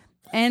 Yeah.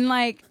 And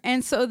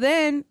so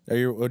then. Do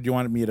you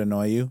want me to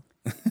annoy you?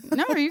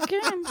 No, you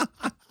can.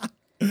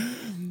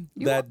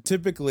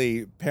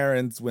 Typically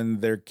parents, when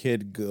their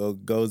kid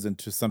goes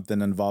into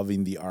something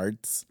involving the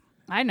arts.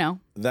 I know.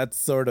 That's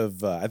sort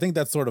of, I think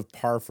that's sort of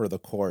par for the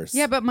course.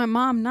 Yeah, but my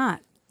mom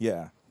not.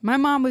 Yeah. My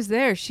mom was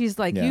there. She's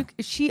like,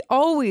 she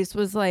always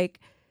was like,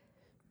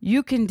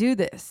 you can do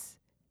this.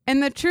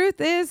 And the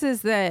truth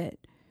is that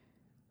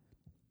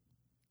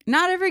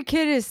not every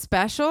kid is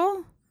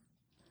special,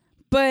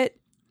 but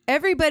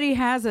everybody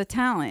has a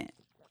talent.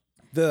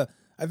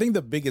 I think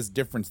the biggest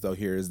difference though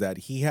here is that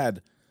he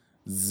had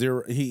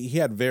he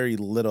had very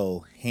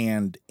little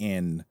hand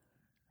in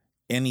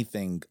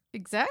anything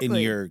exactly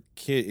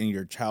in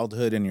your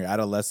childhood, in your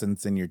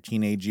adolescence, in your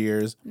teenage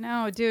years.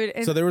 No, dude.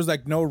 So there was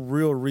like no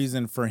real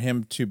reason for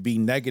him to be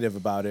negative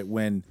about it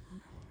when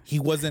he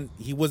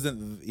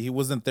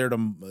wasn't there to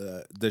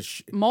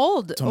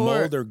mold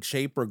or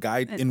shape or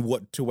guide in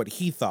what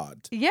he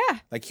thought. Yeah.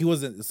 Like he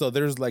wasn't. So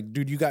there's like,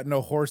 dude, you got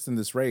no horse in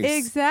this race.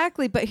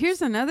 Exactly. But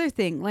here's another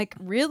thing. Like,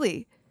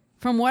 really,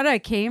 from what I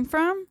came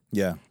from,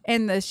 yeah,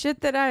 and the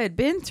shit that I had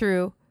been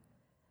through,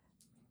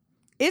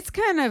 it's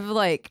kind of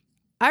like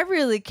I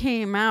really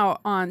came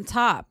out on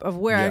top of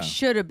where I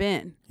should have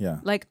been. Yeah.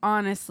 Like,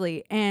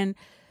 honestly. And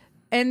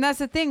that's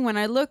the thing. When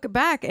I look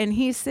back and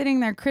he's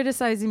sitting there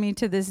criticizing me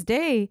to this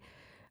day,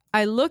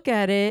 I look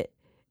at it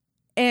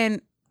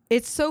and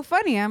it's so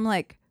funny. I'm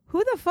like,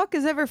 who the fuck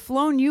has ever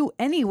flown you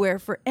anywhere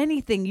for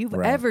anything you've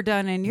ever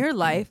done in your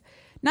life?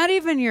 Not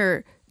even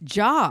your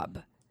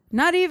job.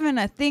 Not even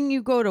a thing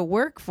you go to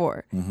work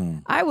for. Mm-hmm.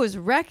 I was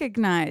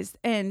recognized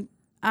and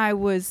I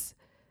was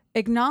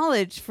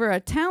acknowledged for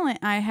a talent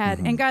I had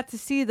and got to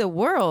see the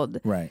world.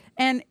 Right.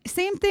 And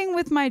same thing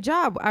with my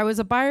job. I was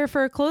a buyer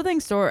for a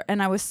clothing store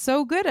and I was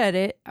so good at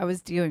it. I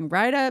was doing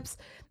write-ups.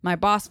 My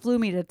boss flew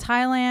me to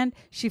Thailand.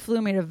 She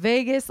flew me to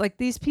Vegas. Like,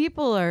 these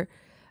people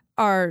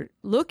are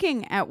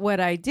looking at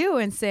what I do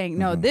and saying,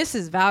 no, this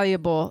is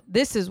valuable.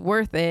 This is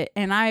worth it.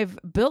 And I've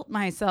built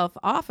myself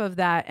off of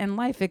that and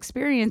life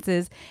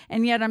experiences.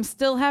 And yet I'm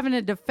still having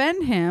to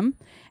defend him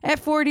at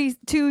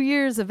 42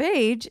 years of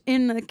age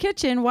in the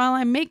kitchen while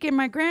I'm making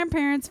my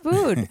grandparents'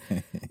 food.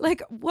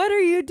 Like, what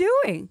are you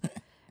doing?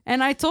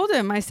 And I told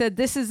him, I said,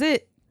 this is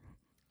it.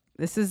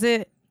 This is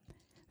it.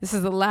 This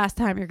is the last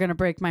time you're going to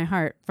break my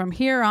heart. From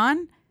here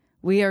on,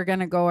 we are going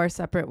to go our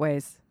separate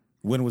ways.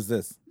 When was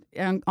this?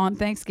 On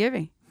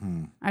Thanksgiving.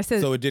 I said,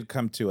 so it did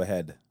come to a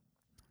head.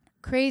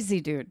 Crazy,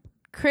 dude.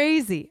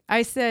 Crazy.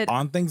 I said,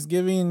 on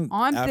Thanksgiving.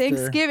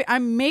 Thanksgiving,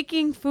 I'm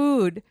making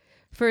food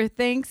for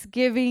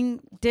Thanksgiving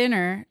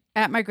dinner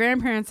at my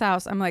grandparents'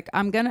 house. I'm like,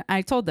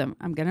 I told them,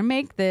 I'm going to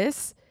make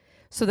this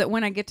so that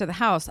when I get to the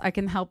house, I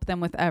can help them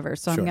with Ever.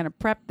 So I'm going to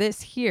prep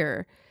this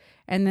here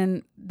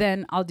and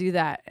then I'll do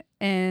that.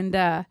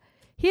 And,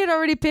 he had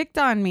already picked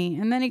on me,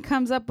 and then he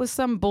comes up with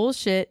some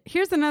bullshit.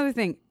 Here's another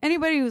thing.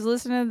 Anybody who's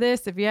listening to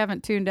this, if you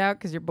haven't tuned out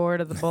because you're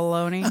bored of the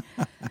baloney,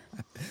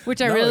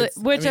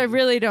 I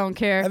really don't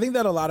care. I think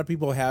that a lot of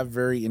people have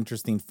very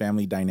interesting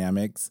family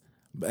dynamics,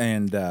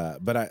 and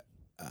but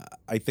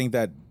I think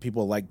that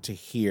people like to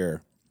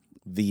hear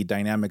the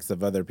dynamics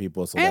of other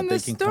people so and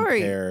that they can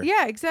compare.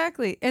 Yeah,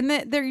 exactly. And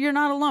that you're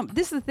not alone.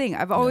 This is the thing.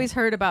 I've always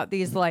heard about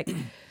these, like,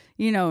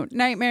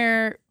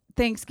 nightmare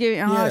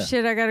Thanksgiving. Oh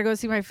shit, I gotta go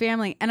see my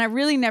family. And I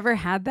really never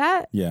had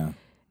that. Yeah.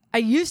 I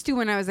used to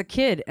when I was a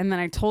kid, and then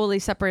I totally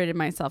separated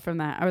myself from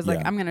that. I was like,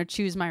 I'm gonna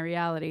choose my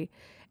reality.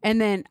 And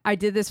then I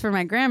did this for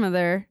my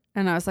grandmother,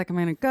 and I was like, I'm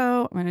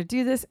gonna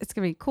do this. It's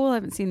gonna be cool. I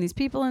haven't seen these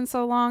people in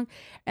so long.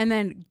 And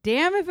then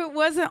damn if it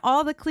wasn't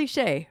all the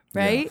cliche,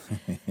 right?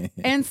 Yeah.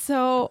 And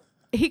so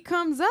he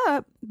comes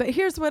up, but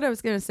here's what I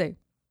was gonna say.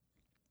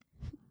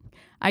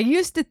 I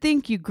used to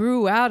think you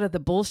grew out of the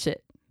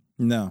bullshit.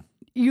 No.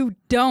 You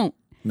don't.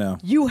 No.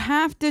 You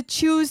have to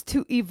choose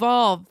to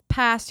evolve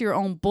past your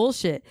own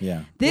bullshit.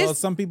 Yeah. Well,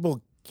 some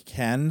people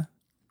can,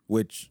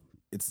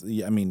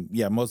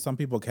 some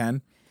people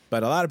can,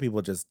 but a lot of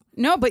people just...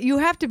 No, but you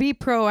have to be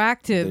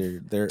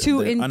proactive to they're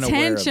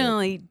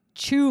intentionally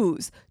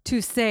choose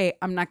to say,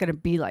 I'm not going to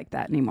be like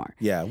that anymore.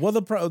 Yeah. Well,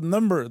 the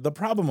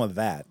problem with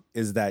that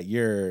is that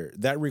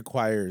that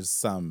requires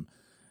some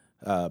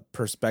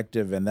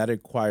perspective, and that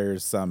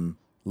requires some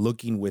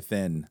looking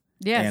within.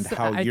 Yes, and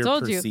how you're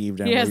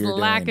perceived, and he what has you're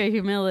lack doing. of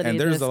humility. And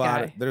there's a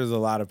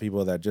lot of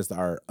people that just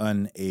are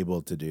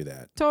unable to do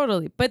that.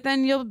 Totally, but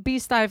then you'll be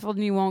stifled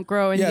and you won't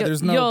grow. And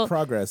there's no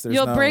progress.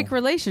 You'll break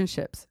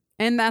relationships,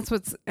 and that's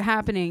what's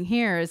happening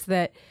here. Is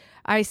that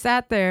I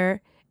sat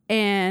there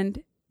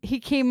and he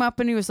came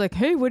up and he was like,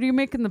 "Hey, what are you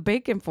making the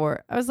bacon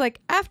for?" I was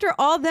like, "After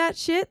all that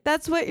shit,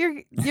 that's what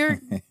you're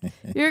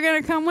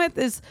gonna come with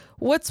is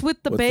what's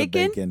with the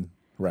bacon? The bacon?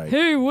 Right?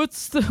 Hey,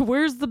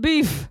 where's the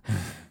beef?"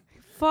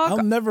 Fuck.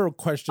 I'll never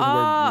question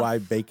why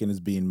bacon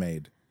is being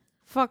made.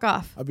 Fuck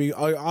off. I'll be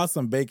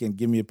awesome bacon.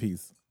 Give me a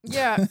piece.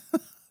 Yeah.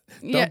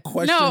 Don't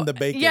question the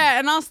bacon. Yeah,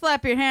 and I'll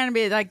slap your hand and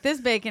be like,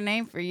 this bacon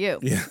ain't for you.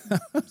 Yeah.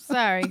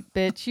 Sorry,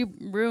 bitch. You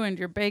ruined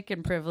your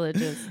bacon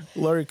privileges.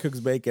 Lori cooks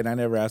bacon. I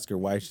never ask her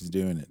why she's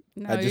doing it.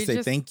 No, I just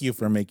say thank you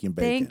for making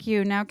bacon. Thank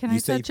you. Now can I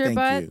touch your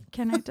butt?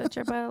 Can I touch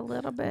your butt a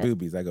little bit?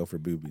 Boobies. I go for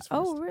boobies first.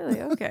 Oh,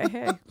 really? Okay.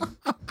 Hey.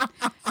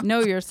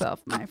 Know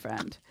yourself, my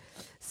friend.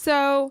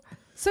 So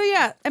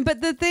yeah,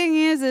 but the thing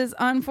is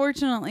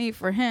unfortunately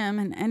for him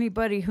and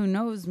anybody who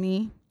knows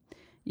me,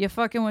 you're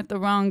fucking with the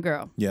wrong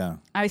girl. Yeah.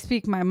 I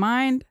speak my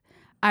mind.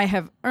 I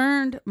have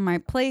earned my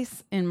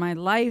place in my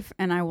life,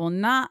 and I will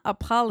not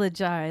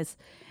apologize.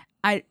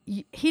 I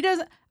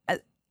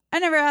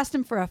never asked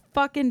him for a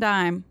fucking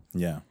dime.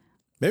 Yeah.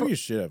 Maybe you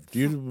should have. Do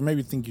you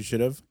maybe think you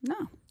should have?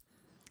 No.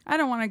 I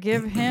don't want to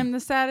give him the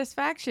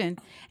satisfaction.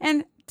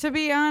 And to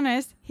be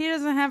honest, he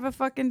doesn't have a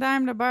fucking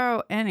dime to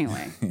borrow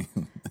anyway.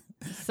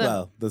 So,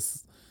 well,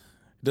 this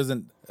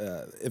doesn't.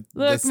 If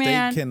look, the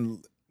state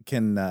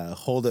can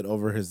hold it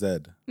over his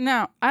head.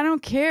 No, I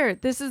don't care.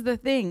 This is the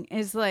thing.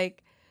 Is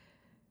like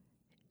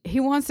he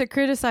wants to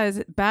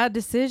criticize bad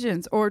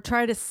decisions or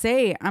try to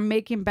say I'm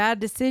making bad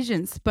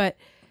decisions. But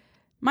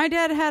my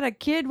dad had a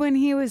kid when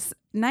he was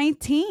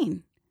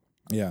 19.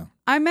 Yeah.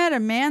 I met a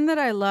man that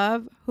I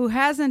love who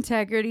has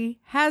integrity,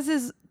 has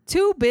his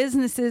 2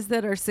 businesses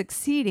that are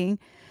succeeding.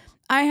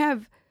 I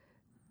have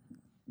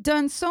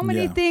done so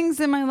many things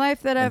in my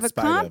life that I've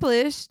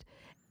accomplished,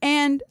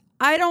 and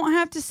I don't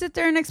have to sit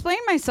there and explain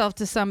myself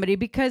to somebody,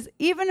 because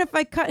even if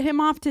I cut him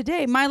off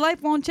today, my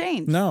life won't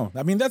change. No,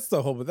 I mean, that's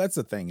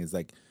the thing is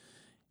like,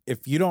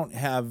 if you don't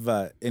have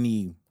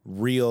any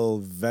real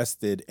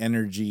vested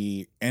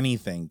energy,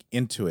 anything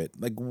into it,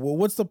 like, well,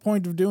 what's the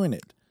point of doing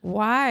it?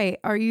 Why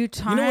are you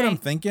trying? You know what I'm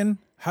thinking?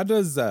 How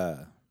does,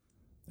 and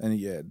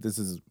yeah, this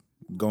is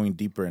going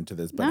deeper into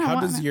this, but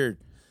how does your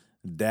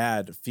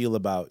dad feel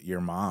about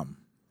your mom?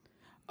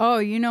 Oh,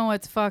 you know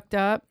what's fucked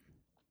up?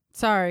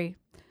 Sorry.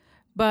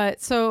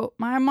 But so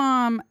my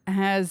mom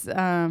has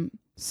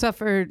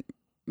suffered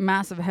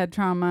massive head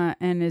trauma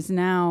and is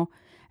now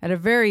at a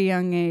very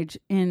young age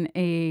in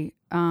a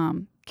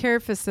care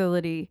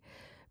facility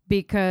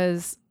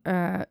because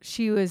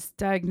she was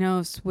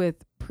diagnosed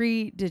with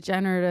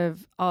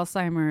pre-degenerative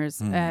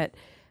Alzheimer's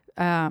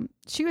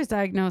she was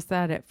diagnosed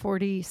that at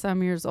 40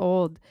 some years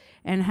old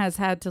and has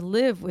had to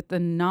live with the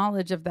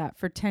knowledge of that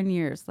for 10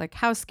 years. Like,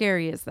 how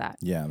scary is that?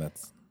 Yeah,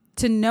 that's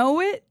to know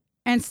it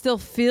and still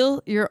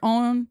feel your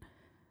own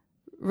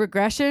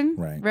regression,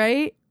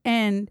 right?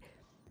 And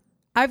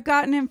I've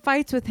gotten in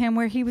fights with him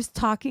where he was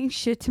talking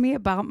shit to me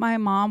about my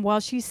mom while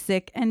she's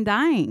sick and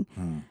dying.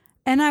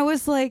 And I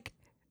was like,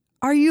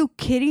 are you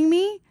kidding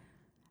me?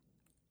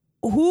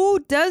 Who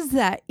does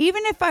that?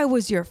 Even if I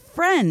was your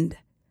friend,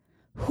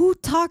 who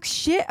talks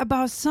shit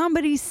about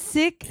somebody's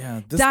sick,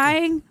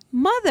 dying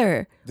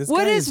mother?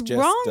 What is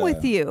wrong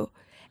with you?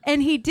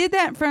 And he did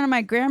that in front of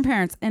my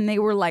grandparents, and they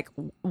were like,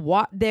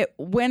 "What?"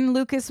 When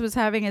Lucas was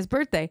having his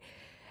birthday,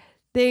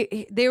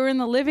 they were in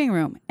the living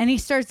room, and he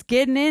starts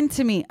getting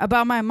into me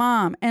about my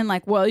mom, and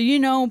like, well, you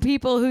know,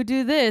 people who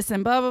do this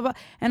and blah blah blah.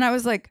 And I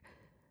was like,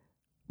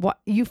 "What?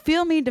 You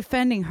feel me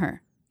defending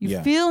her?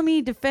 You feel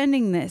me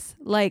defending this?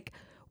 Like,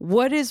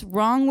 what is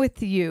wrong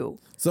with you?"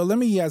 So let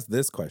me ask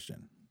this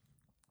question: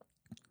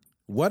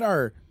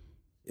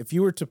 if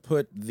you were to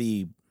put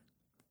the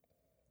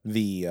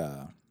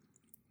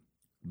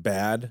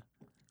bad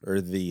or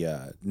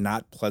the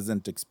not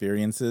pleasant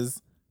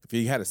experiences, if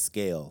you had a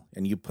scale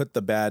and you put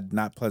the bad,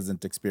 not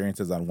pleasant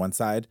experiences on one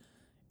side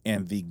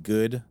and the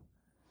good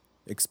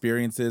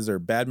experiences or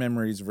bad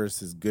memories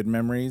versus good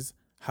memories,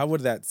 how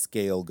would that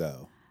scale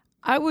go?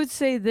 I would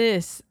say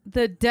this: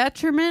 the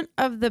detriment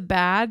of the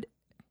bad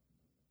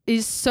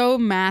is so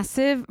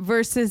massive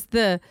versus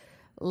the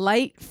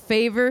light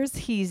favors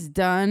he's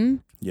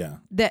done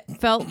that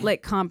felt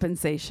like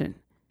compensation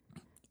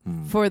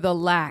for the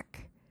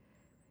lack.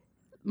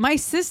 My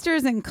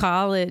sister's in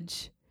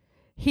college.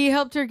 He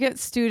helped her get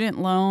student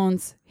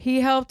loans.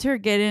 He helped her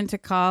get into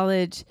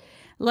college.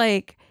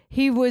 Like,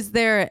 he was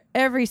there at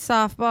every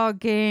softball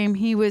game.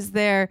 He was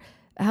there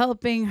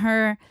helping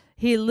her.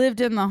 He lived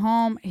in the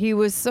home. He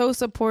was so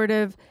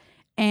supportive,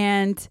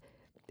 and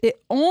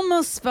it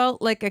almost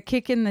felt like a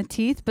kick in the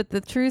teeth. But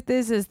the truth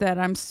is that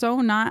I'm so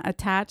not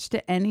attached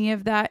to any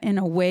of that in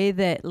a way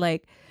that,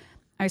 like,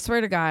 I swear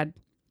to God,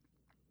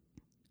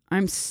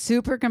 I'm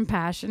super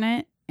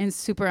compassionate and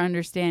super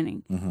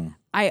understanding.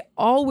 I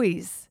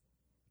always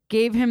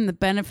gave him the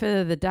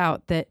benefit of the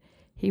doubt that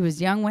he was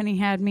young when he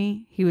had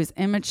me. He was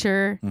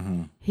immature.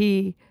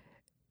 He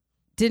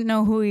didn't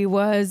know who he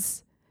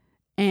was,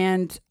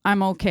 and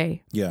I'm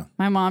okay. Yeah.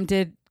 My mom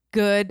did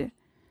good.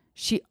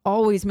 She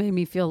always made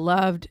me feel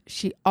loved.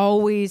 She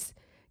always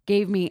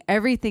gave me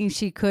everything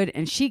she could,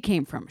 and she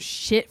came from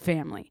shit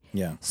family.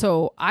 Yeah.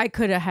 So I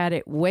could have had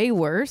it way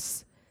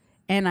worse,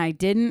 and I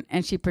didn't,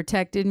 and she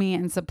protected me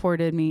and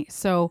supported me.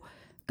 So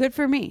good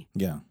for me.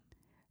 Yeah.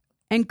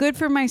 And good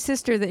for my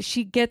sister that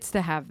she gets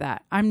to have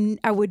that.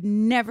 I would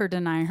never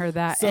deny her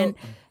that. So,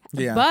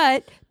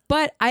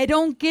 but I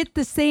don't get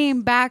the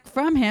same back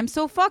from him,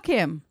 so fuck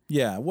him.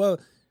 Yeah. Well,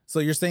 so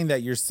you're saying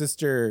that your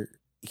sister,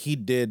 he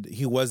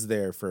was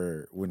there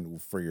for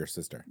your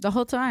sister the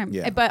whole time.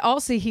 Yeah. But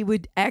also he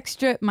would my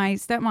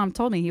stepmom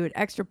told me he would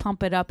extra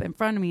pump it up in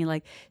front of me,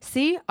 like,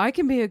 see, I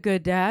can be a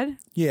good dad.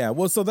 Yeah.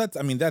 Well, so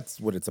that's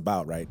what it's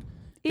about, right?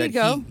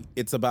 Ego.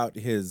 It's about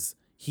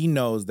he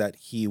knows that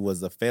he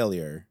was a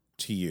failure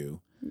to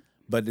you,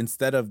 but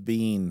instead of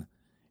being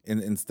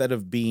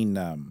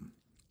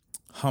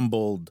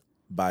humbled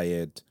by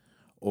it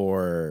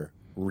or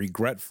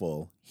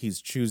regretful,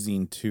 he's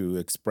choosing to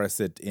express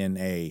it in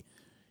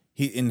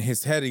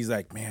his head. He's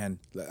like, man,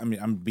 I mean,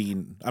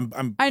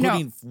 I'm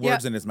putting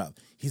words in his mouth.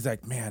 He's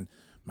like, man,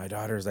 my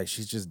daughter's like,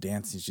 she's just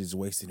dancing, she's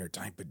wasting her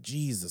time, but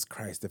Jesus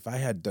Christ, if I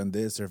had done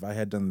this or if I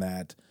had done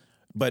that.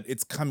 But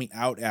it's coming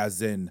out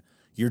as in,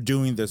 you're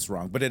doing this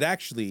wrong. But it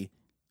actually,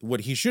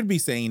 what he should be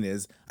saying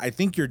is, I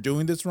think you're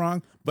doing this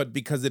wrong, but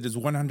because it is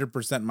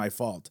 100% my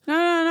fault.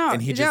 No.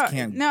 And he just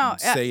can't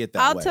say it that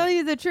way. I'll tell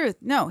you the truth.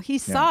 No, he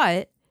saw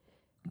it,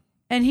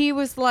 and he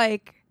was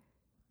like,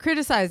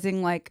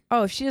 criticizing like,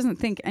 oh, she doesn't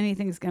think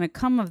anything's going to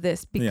come of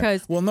this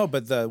because well, no,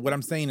 but what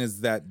I'm saying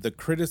is that the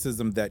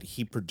criticism that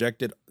he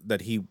projected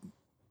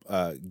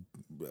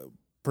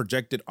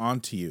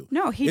onto you,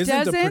 no, he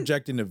isn't doesn't. a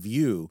projection of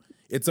you.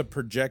 It's a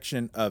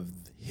projection of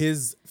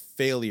his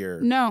failure.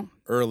 No,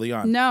 early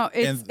on. No,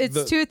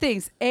 it's two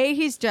things. A,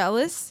 he's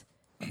jealous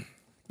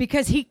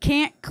because he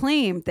can't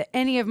claim that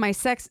any of my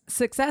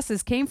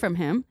successes came from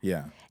him.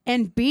 Yeah.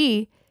 And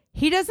B,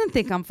 he doesn't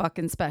think I'm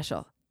fucking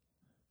special.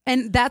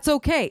 And that's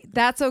okay.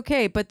 That's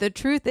okay. But the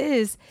truth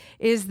is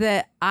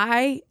that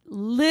I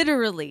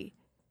literally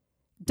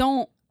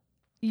don't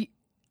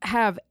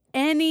have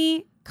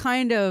any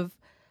kind of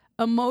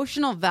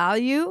emotional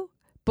value.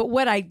 But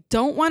what I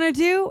don't want to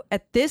do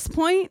at this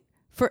point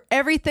for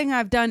everything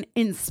I've done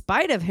in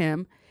spite of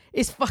him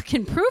is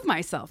fucking prove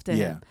myself to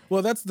him.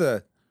 Well,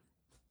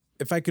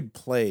 if I could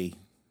play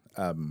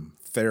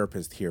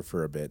therapist here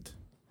for a bit.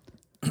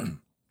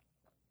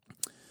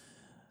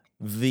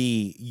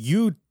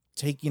 You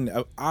taking,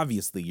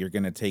 obviously you're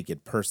going to take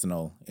it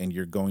personal and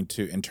you're going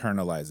to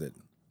internalize it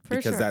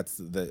because that's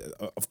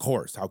of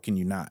course, how can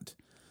you not?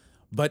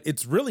 But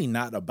it's really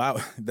not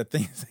about the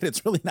things.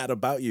 It's really not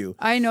about you.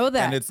 I know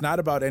that. And it's not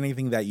about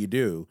anything that you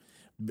do.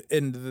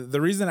 And the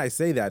reason I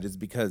say that is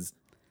because,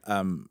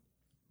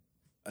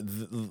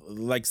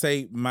 like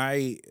say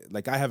I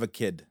have a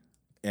kid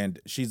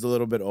and she's a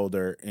little bit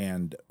older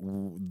and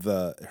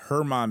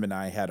her mom and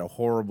I had a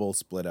horrible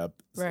split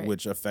up, right,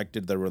 which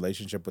affected the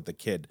relationship with the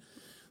kid.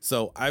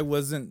 So I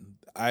wasn't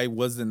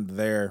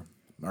there,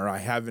 or I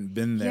haven't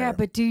been there. Yeah,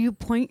 but do you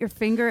point your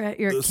finger at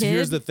your kid?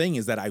 Here's the thing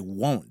is that I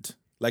won't.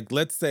 Like,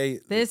 let's say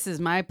this is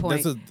my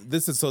point.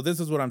 This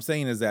is what I'm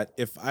saying is that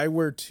if I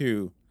were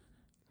to,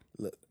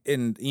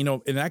 and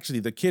actually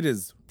the kid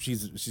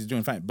she's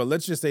doing fine, but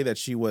let's just say that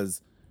she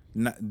was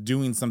not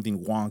doing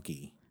something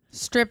wonky,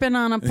 stripping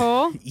on a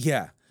pole.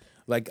 Yeah,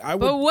 like I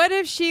would. But what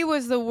if she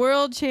was the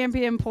world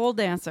champion pole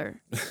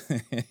dancer?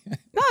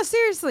 No,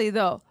 seriously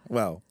though.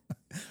 Well,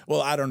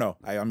 I don't know.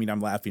 I mean,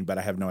 I'm laughing, but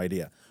I have no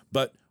idea.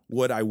 But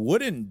what I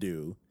wouldn't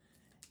do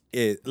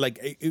is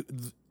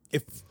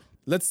if.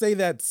 Let's say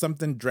that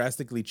something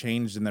drastically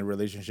changed in the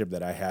relationship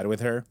that I had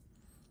with her.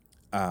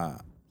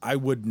 I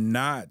would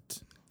not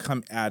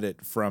come at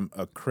it from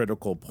a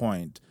critical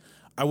point.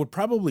 I would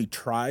probably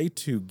try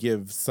to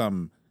give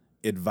some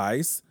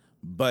advice,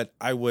 but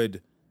I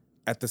would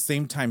at the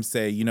same time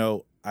say,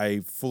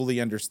 I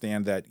fully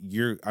understand that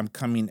I'm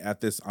coming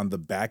at this on the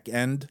back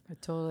end. I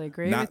totally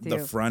agree with you. Not the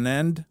front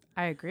end.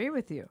 I agree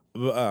with you.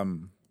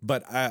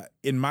 But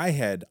in my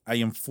head, I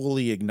am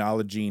fully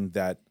acknowledging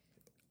that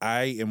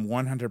I am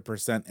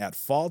 100% at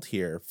fault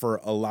here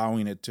for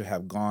allowing it to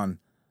have gone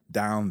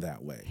down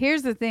that way.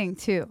 Here's the thing,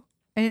 too.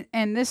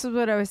 And this is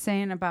what I was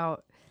saying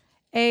about,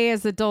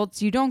 as adults,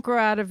 you don't grow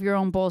out of your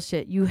own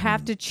bullshit. You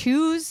have to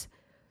choose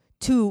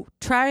to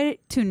try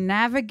to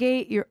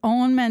navigate your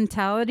own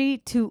mentality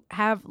to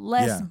have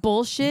less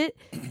bullshit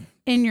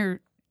in your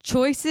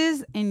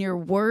choices, in your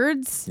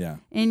words,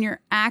 in your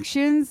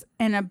actions,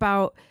 and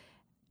about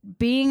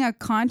being a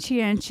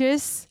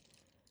conscientious,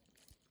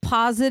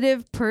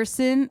 positive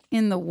person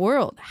in the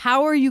world.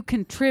 How are you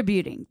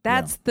contributing?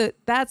 That's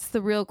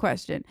the real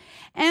question.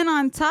 And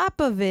on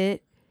top of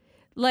it,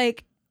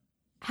 like,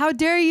 how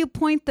dare you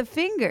point the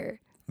finger?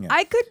 Yeah.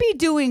 I could be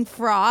doing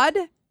fraud.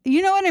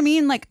 You know what I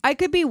mean? Like, I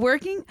could be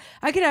working.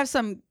 I could have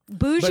some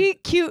bougie,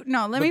 cute.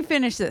 No, let me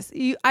finish this.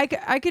 I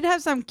could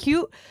have some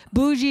cute,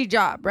 bougie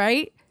job,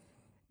 right?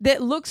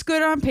 That looks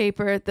good on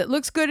paper, that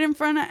looks good in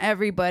front of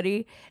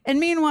everybody. And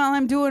meanwhile,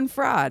 I'm doing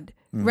fraud.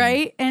 Mm-hmm.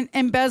 Right? And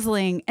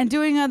embezzling and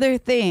doing other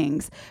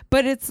things.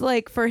 But it's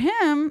like, for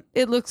him,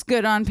 it looks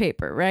good on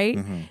paper, right?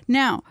 Mm-hmm.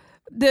 Now,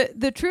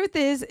 the truth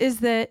is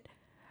that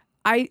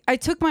I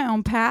took my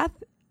own path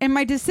and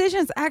my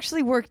decisions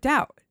actually worked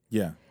out.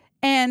 Yeah.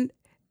 And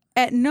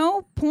at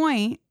no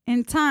point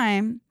in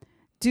time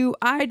do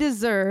I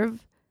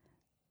deserve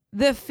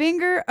the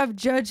finger of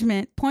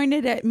judgment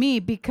pointed at me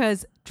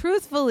because,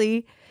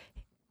 truthfully,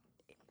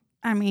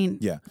 I mean,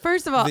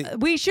 first of all,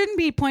 we shouldn't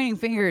be pointing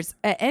fingers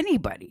at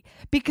anybody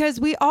because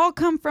we all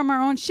come from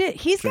our own shit.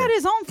 He's got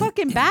his own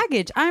fucking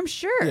baggage, I'm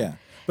sure. Yeah.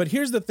 But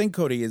here's the thing,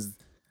 Cody, is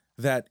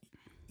that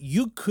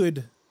you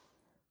could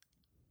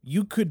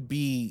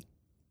be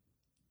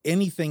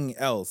anything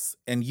else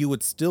and you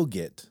would still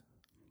get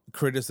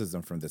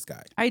criticism from this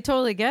guy. I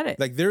totally get it.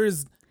 Like there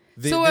is...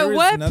 So at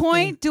what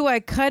point do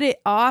I cut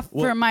it off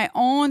for my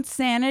own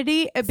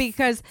sanity?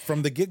 Because...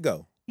 From the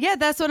get-go. Yeah,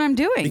 that's what I'm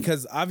doing.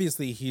 Because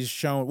obviously he's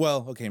shown,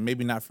 well, okay,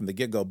 maybe not from the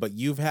get-go, but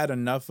you've had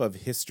enough of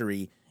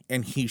history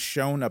and he's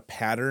shown a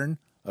pattern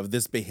of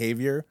this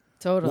behavior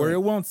where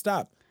it won't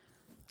stop.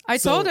 I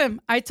told him,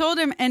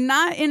 and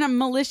not in a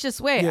malicious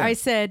way. Yeah. I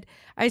said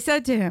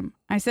to him,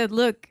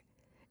 look,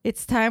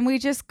 it's time we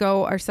just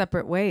go our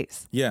separate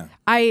ways. Yeah.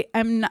 I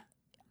am not,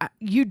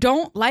 you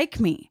don't like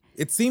me.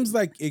 It seems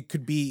like it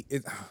could be.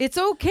 It's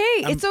okay.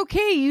 It's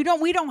okay.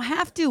 We don't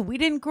have to. We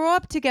didn't grow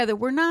up together.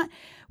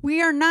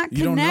 We are not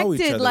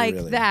connected like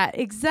really. That.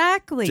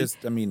 Exactly.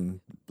 Just, I mean,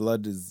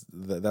 blood is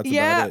that's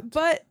yeah,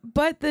 about it.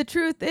 but the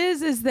truth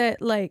is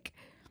that like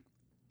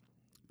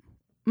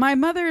my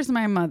mother is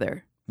my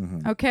mother.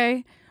 Mm-hmm.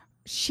 Okay?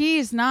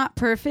 She's not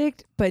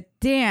perfect, but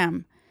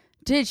damn,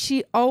 did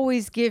she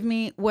always give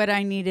me what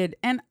I needed.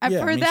 And Yeah,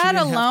 for I mean, she that didn't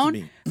have to alone,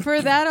 be.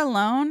 for that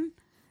alone,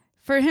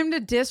 for him to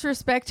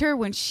disrespect her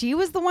when she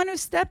was the one who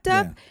stepped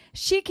up, Yeah.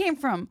 she came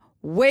from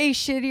way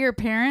shittier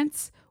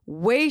parents,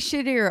 way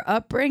shittier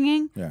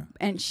upbringing, Yeah.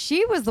 and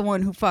she was the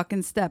one who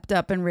fucking stepped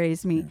up and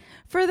raised me.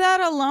 For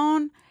that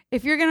alone,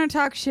 if you're going to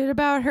talk shit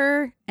about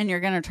her and you're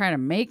going to try to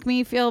make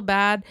me feel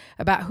bad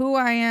about who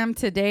I am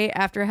today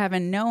after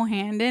having no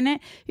hand in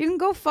it, you can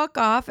go fuck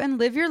off and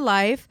live your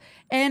life,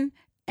 and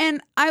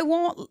I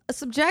won't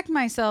subject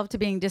myself to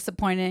being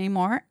disappointed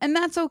anymore, and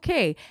that's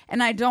okay.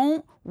 And I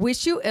don't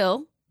wish you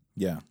ill.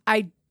 Yeah.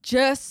 I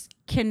just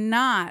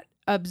cannot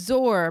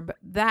absorb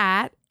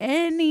that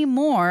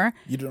anymore.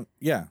 You don't.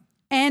 Yeah.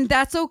 And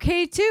that's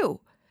okay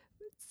too.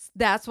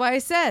 That's why I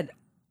said,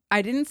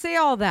 I didn't say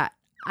all that.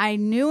 I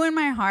knew in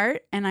my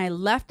heart and I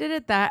left it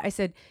at that. I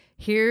said,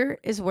 here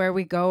is where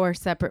we go our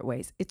separate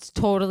ways. It's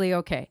totally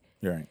okay.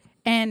 You're right.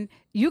 And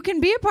you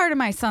can be a part of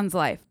my son's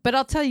life, but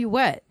I'll tell you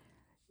what,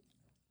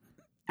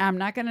 I'm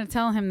not going to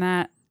tell him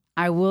that.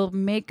 I will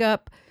make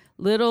up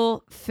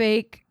little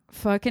fake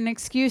fucking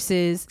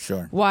excuses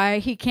Sure. why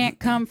he can't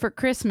come for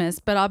Christmas,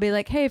 but I'll be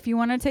like, hey, if you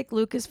want to take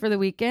Lucas for the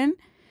weekend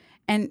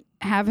and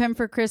have him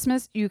for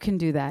Christmas, you can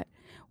do that.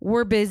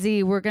 We're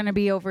busy. We're going to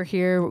be over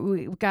here.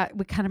 We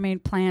kind of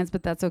made plans,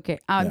 but that's okay.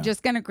 I'm Yeah.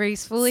 just going to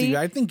gracefully. See,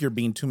 I think you're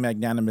being too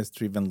magnanimous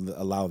to even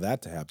allow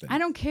that to happen. I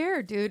don't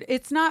care, dude.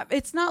 It's not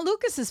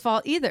Lucas's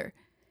fault either.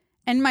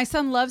 And my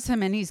son loves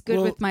him and he's good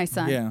Well, with my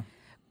son. Yeah.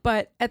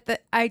 But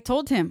I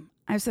told him,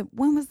 I said,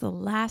 when was the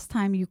last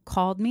time you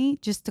called me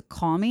just to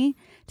call me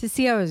to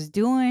see how I was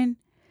doing?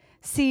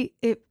 See,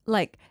 it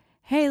like,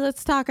 hey,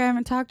 let's talk. I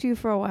haven't talked to you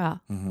for a while.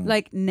 Mm-hmm.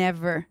 Like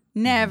never.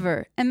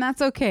 And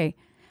that's okay.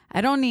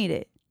 I don't need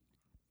it.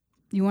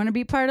 You want to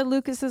be part of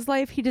Lucas's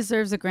life? He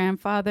deserves a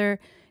grandfather.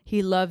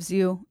 He loves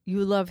you.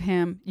 You love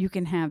him. You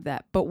can have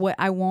that. But what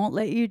I won't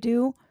let you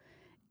do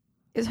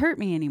is hurt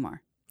me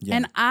anymore. Yeah.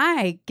 And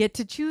I get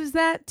to choose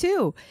that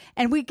too.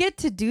 And we get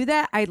to do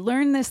that. I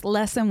learned this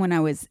lesson when I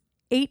was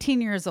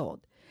 18 years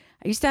old.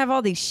 I used to have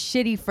all these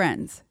shitty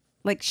friends,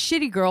 like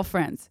shitty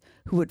girlfriends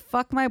who would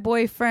fuck my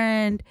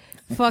boyfriend,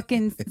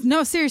 fucking,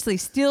 no, seriously,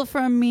 steal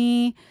from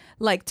me,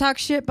 like talk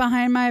shit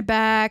behind my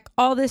back,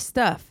 all this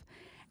stuff.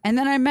 And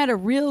then I met a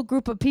real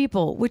group of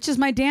people, which is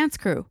my dance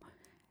crew,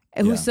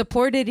 who Yeah.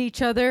 supported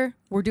each other.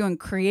 We're doing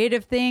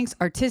creative things,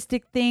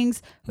 artistic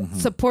things,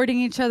 supporting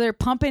each other,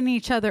 pumping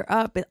each other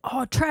up. And,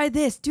 oh, try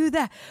this, do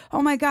that.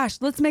 Oh my gosh,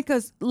 let's make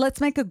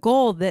a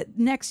goal that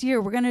next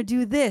year we're gonna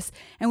do this,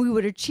 and we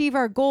would achieve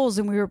our goals.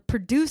 And we were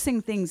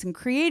producing things and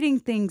creating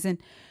things, and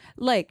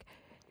like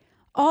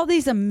all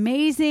these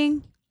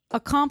amazing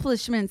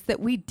accomplishments that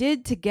we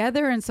did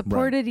together and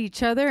supported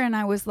each other. And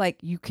I was like,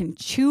 you can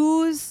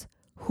choose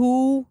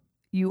who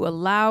you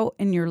allow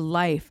in your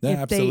life. Yeah, if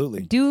absolutely.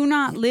 they do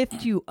not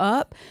lift you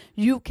up,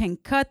 you can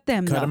cut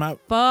them out.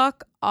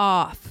 Fuck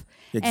off.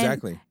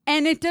 Exactly.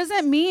 And it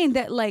doesn't mean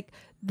that like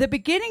the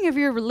beginning of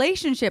your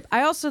relationship.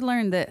 I also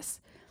learned this.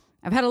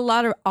 I've had a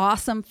lot of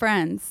awesome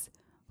friends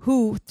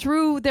who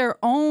through their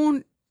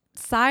own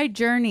side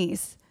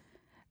journeys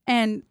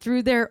and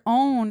through their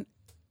own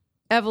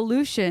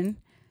evolution,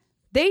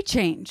 they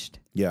changed.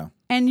 Yeah.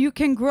 And you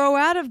can grow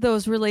out of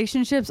those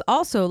relationships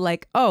also.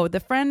 Like, oh, the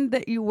friend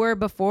that you were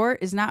before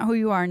is not who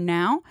you are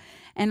now.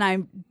 And I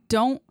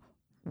don't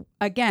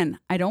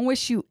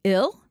wish you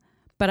ill,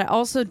 but I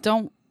also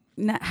don't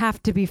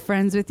have to be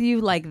friends with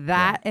you like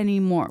that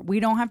anymore. We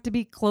don't have to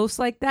be close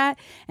like that.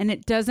 And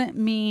it doesn't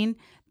mean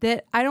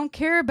that I don't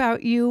care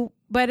about you,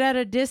 but at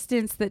a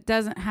distance that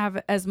doesn't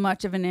have as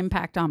much of an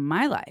impact on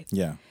my life.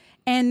 Yeah.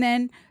 And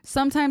then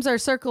sometimes our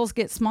circles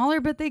get smaller,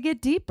 but they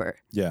get deeper.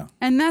 Yeah.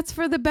 And that's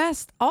for the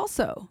best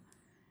also.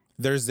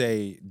 Do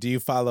you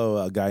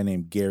follow a guy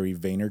named Gary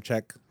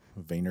Vaynerchuk?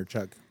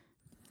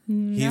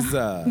 He's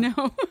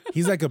No.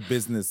 he's like a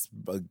business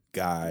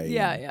guy.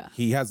 Yeah.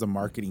 He has a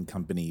marketing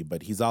company,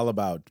 but he's all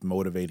about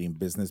motivating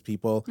business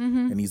people,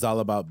 Mm-hmm. and he's all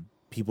about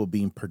people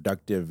being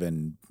productive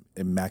and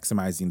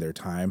maximizing their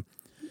time.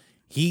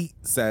 He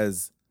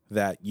says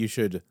that you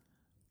should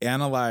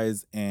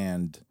analyze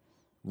and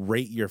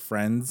rate your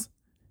friends,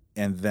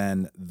 and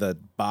then the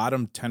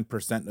bottom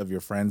 10% of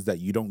your friends that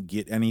you don't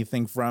get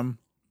anything from,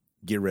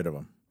 get rid of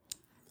them.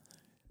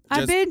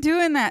 I've been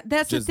doing that.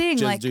 That's the thing.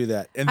 Just Like, do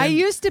that. And I then,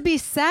 used to be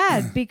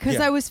sad because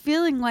Yeah. I was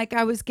feeling like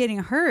I was getting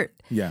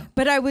hurt. Yeah.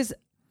 But I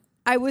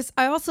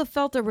also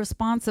felt a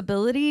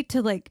responsibility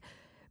to like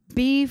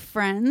be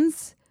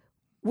friends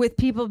with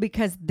people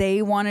because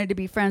they wanted to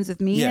be friends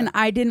with me. Yeah. And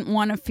I didn't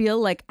want to feel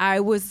like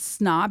I was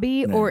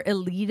snobby or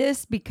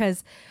elitist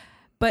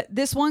but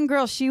this one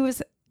girl, she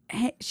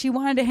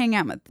wanted to hang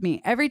out with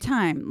me every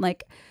time.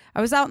 Like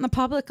I was out in the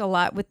public a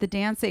lot with the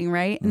dancing,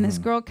 right? And this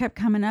girl kept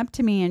coming up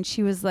to me and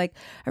she was like,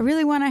 I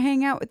really want to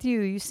hang out with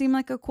you. You seem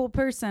like a cool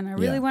person. I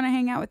really want to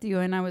hang out with you.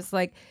 And I was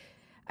like,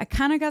 I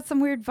kind of got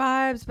some weird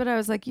vibes, but I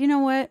was like, you know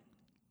what?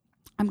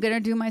 I'm going to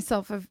do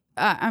myself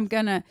I'm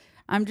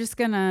just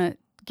going to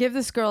give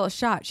this girl a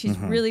shot. She's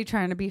really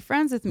trying to be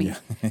friends with me.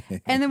 Yeah.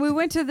 And then we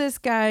went to this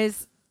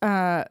guy's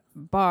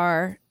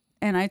bar,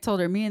 and I told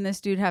her, me and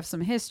this dude have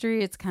some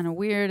history. It's kind of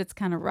weird. It's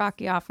kind of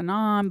rocky off and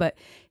on, but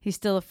he's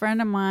still a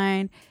friend of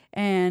mine.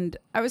 And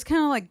I was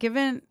kind of like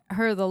giving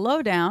her the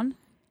lowdown.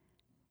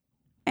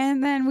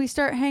 And then we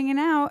start hanging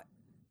out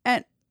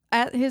at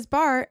his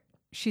bar.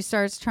 She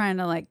starts trying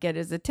to like get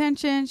his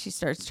attention. She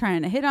starts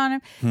trying to hit on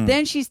him.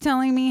 Then she's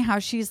telling me how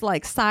she's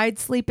like side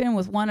sleeping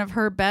with one of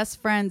her best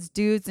friend's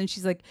dudes. And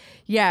she's like,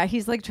 yeah,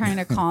 he's like trying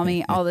to call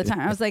me all the time.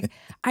 I was like,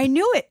 I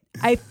knew it.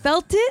 I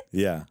felt it.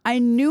 Yeah. I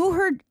knew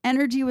her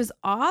energy was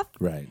off.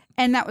 Right.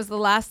 And that was the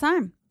last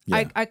time.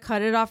 Yeah. I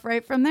cut it off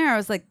right from there. I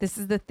was like, this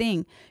is the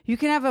thing. You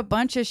can have a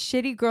bunch of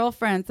shitty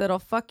girlfriends that'll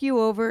fuck you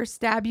over,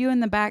 stab you in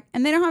the back.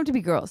 And they don't have to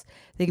be girls.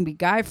 They can be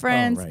guy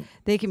friends. Oh, right.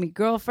 They can be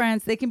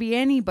girlfriends. They can be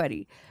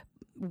anybody.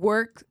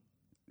 Work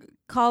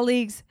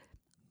colleagues.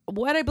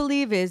 What I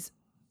believe is,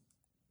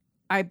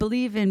 I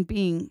believe in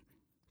being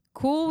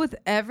cool with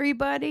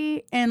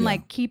everybody and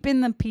like keeping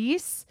the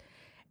peace,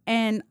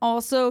 and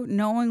also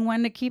knowing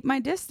when to keep my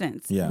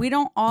distance. Yeah. We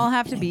don't all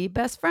have to be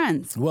best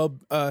friends. Well,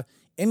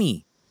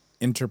 any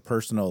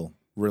interpersonal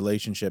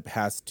relationship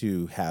has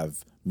to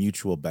have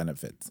mutual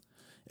benefits.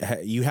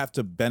 You have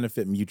to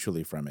benefit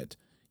mutually from it.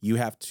 You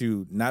have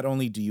to, not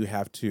only do you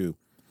have to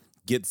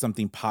get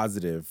something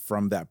positive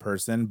from that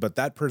person, but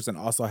that person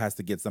also has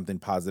to get something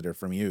positive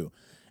from you.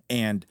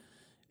 And,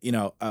 you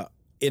know,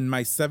 in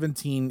my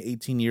 17,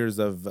 18 years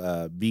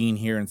of being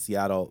here in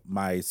Seattle,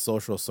 my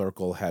social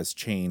circle has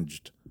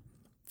changed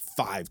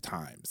 5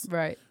 times.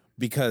 Right.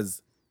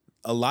 Because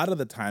a lot of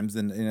the times,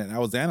 and I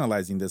was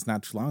analyzing this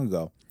not too long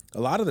ago,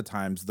 a lot of the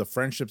times the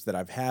friendships that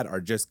I've had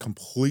are just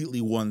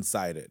completely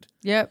one-sided.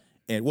 Yep.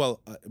 And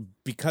well,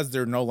 because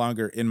they're no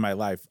longer in my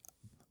life,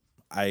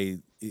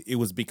 it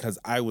was because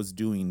I was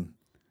doing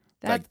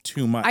like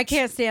too much. I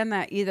can't stand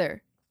that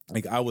either.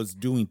 Like I was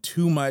doing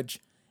too much,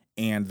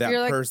 and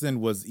that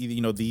person was either,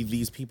 you know,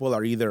 these people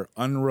are either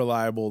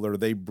unreliable or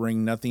they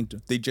bring nothing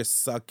to, they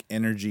just suck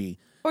energy.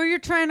 Or you're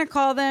trying to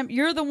call them,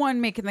 you're the one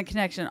making the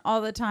connection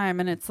all the time,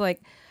 and it's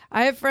like,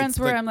 I have friends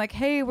where I'm like,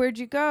 hey, where'd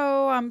you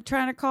go? I'm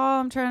trying to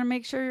call. I'm trying to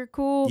make sure you're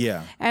cool.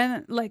 Yeah.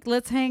 And like,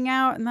 let's hang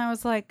out. And I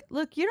was like,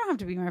 look, you don't have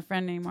to be my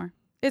friend anymore.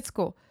 It's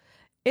cool.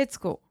 It's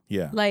cool.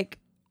 Yeah. Like,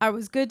 I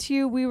was good to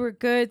you. We were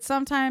good.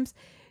 Sometimes,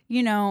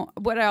 you know,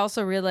 what I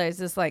also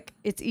realized is like,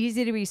 it's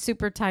easy to be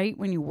super tight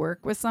when you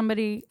work with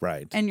somebody.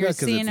 Right. And you're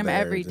seeing them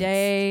every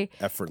day.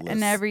 Effortless.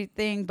 And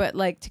everything. But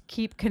like to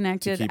keep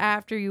connected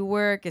after you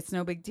work, it's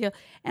no big deal.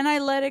 And I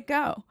let it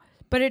go.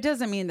 But it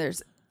doesn't mean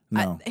there's...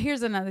 No.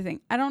 Here's another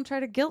thing. I don't try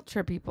to guilt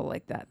trip people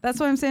like that. That's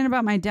what I'm saying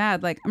about my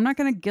dad. Like, I'm not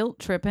going to guilt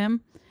trip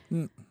him.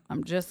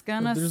 I'm just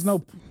going to... There's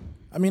no...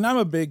 I mean, I'm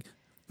a big...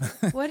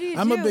 What do you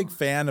I'm a big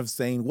fan of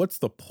saying, what's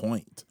the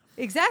point?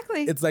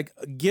 Exactly. It's like,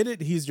 get it,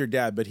 he's your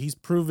dad, but he's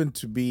proven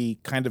to be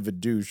kind of a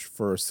douche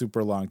for a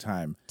super long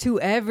time. To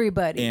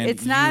everybody. And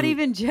it's not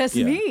even just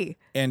me.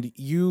 And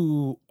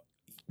you...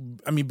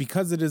 I mean,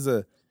 because it is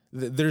a...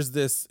 There's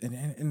this...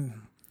 And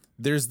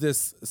there's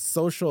this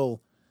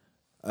social...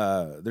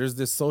 there's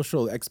this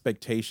social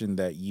expectation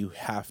that you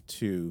have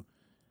to,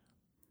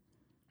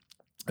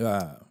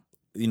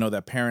 you know,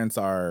 that parents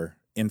are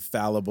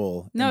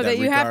infallible. No, that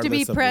you have to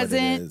be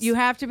present. You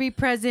have to be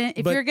present.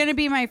 If you're going to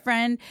be my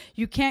friend,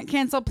 you can't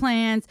cancel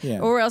plans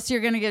or else you're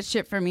going to get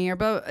shit from me.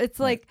 But it's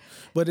like,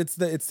 but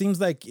it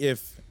seems like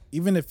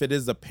even if it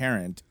is a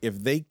parent,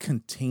 if they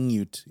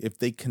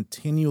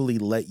continually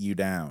let you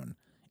down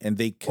and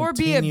they or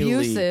be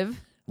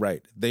abusive.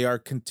 Right. They are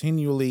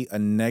continually a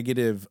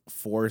negative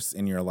force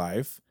in your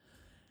life.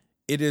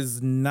 It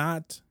is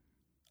not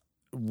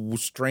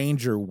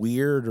strange or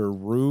weird or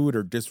rude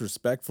or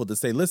disrespectful to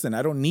say, listen,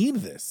 I don't need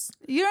this.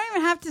 You don't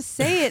even have to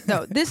say it,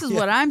 though. This is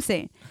what I'm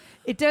saying.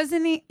 It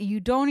doesn't, you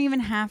don't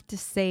even have to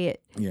say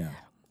it. Yeah.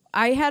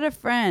 I had a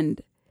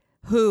friend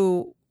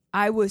who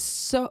I was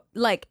so,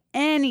 like,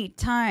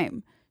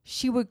 anytime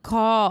she would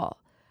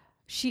call,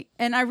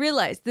 and I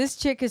realized this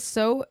chick is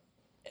so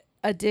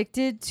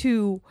addicted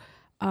to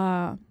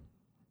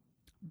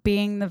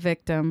being the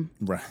victim.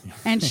 Right.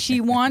 And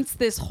she wants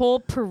this whole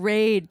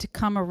parade to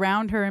come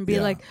around her and be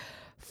like,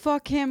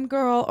 fuck him,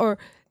 girl, or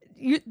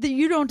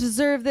you don't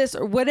deserve this,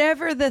 or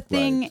whatever the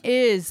thing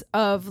is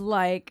of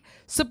like,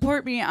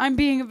 support me. I'm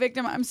being a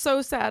victim. I'm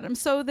so sad. I'm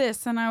so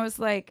this. And I was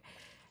like,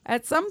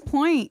 at some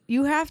point,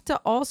 you have to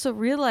also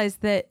realize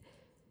that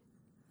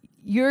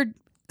you're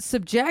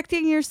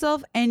subjecting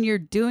yourself and you're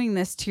doing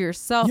this to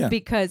yourself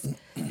because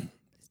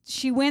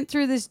she went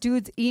through this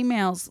dude's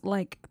emails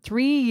like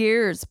 3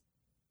 years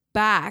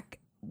back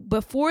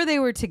before they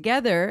were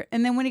together.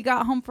 And then when he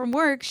got home from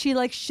work, she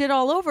like shit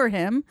all over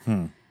him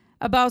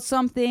about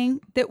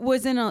something that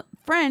was in a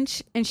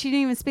French and she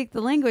didn't even speak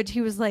the language. He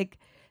was like,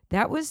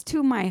 that was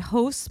to my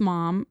host's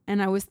mom.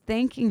 And I was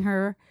thanking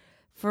her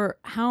for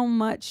how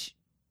much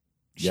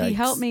She Yikes.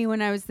 helped me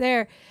when I was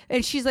there.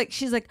 And she's like,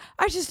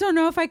 I just don't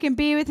know if I can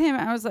be with him.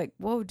 I was like,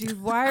 whoa,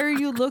 dude, why are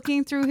you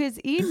looking through his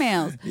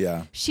emails?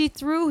 Yeah. She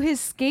threw his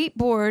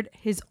skateboard,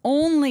 his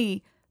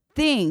only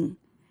thing,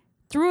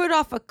 threw it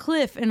off a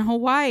cliff in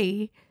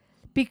Hawaii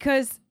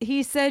because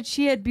he said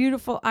she had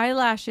beautiful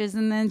eyelashes.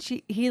 And then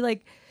he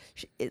like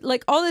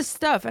all this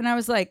stuff. And I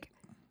was like,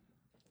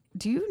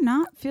 do you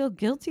not feel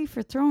guilty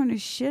for throwing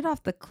his shit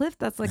off the cliff?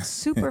 That's like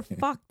super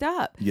fucked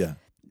up. Yeah.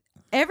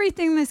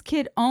 Everything this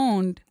kid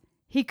owned,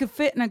 he could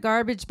fit in a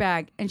garbage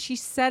bag, and she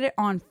set it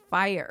on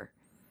fire.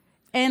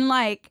 And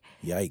like,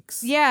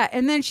 Yikes. yeah.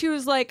 And then she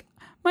was like,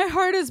 my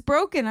heart is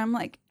broken. I'm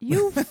like,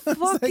 you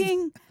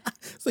fucking.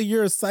 So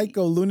you're a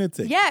psycho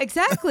lunatic. Yeah,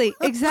 exactly.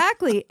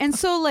 Exactly. And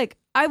so like,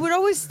 I would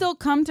always still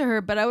come to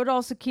her, but I would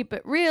also keep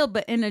it real,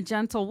 but in a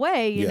gentle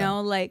way, you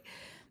know, like,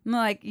 I'm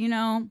like, you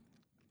know,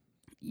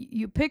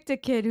 you picked a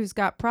kid who's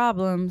got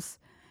problems.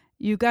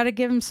 You got to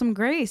give him some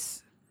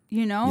grace.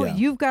 You know,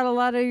 you've got a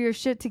lot of your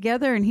shit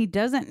together and he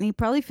doesn't. And he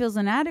probably feels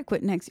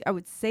inadequate next year. I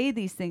would say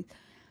these things.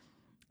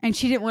 And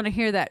she didn't want to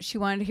hear that. She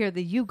wanted to hear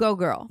the you go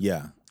girl.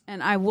 Yeah.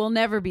 And I will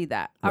never be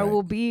that. Right. I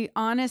will be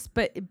honest,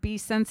 but be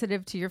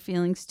sensitive to your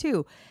feelings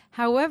too.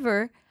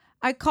 However,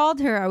 I called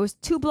her. I was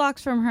 2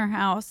 blocks from her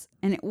house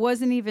and it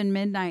wasn't even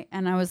midnight.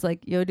 And I was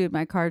like, yo, dude,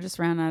 my car just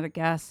ran out of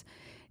gas.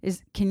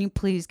 Can you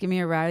please give me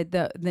a ride?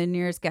 The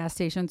nearest gas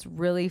station's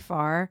really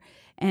far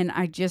and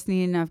I just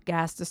need enough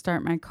gas to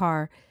start my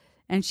car.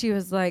 And she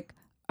was like,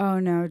 oh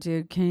no,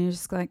 dude, can you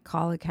just like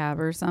call a cab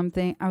or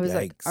something? I was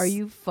like, are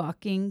you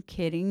fucking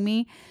kidding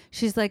me?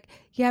 She's like,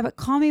 yeah, but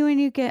call me when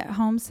you get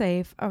home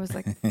safe. I was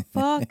like,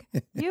 fuck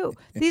you.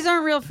 These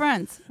aren't real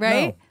friends,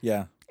 right? No.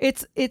 Yeah.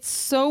 It's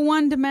so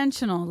one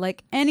dimensional.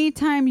 Like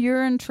anytime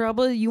you're in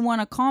trouble, you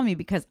want to call me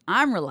because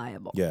I'm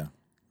reliable. Yeah.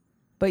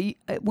 But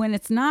when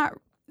it's not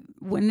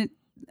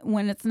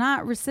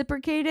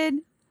reciprocated,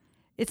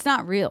 it's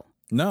not real.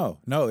 No,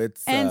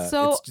 it's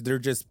they're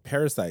just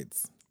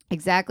parasites.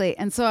 Exactly.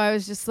 And so I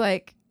was just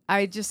like,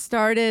 I just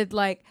started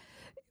like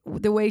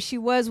the way she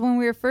was when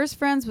we were first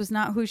friends was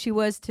not who she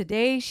was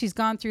today. She's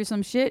gone through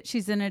some shit.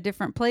 She's in a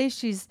different place.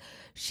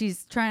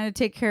 She's trying to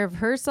take care of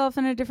herself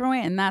in a different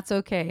way, and that's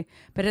okay.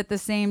 But at the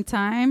same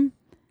time,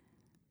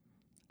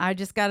 I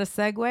just got to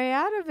segue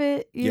out of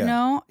it. You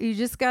know, you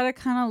just got to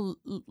kind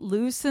of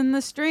loosen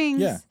the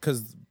strings. Yeah.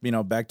 Cause you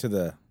know, back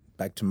to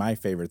my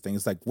favorite thing.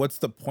 It's like, what's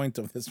the point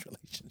of this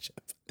relationship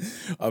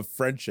of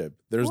friendship?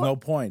 There's no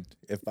point.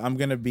 If you're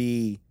going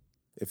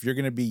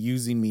to be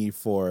using me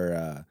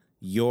for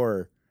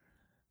your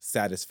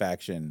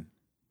satisfaction,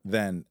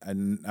 then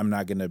I'm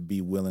not going to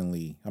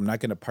I'm not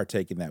going to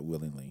partake in that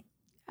willingly.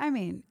 I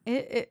mean,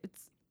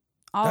 it's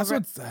all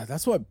that's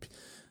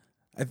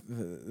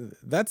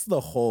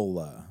the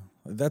whole,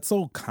 that's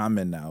so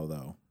common now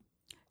though.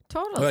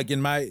 Totally. Like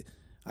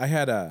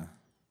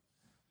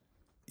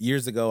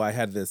years ago, I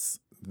had this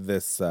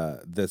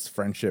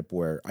friendship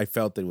where I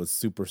felt it was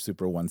super,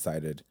 super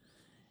one-sided.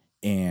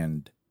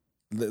 And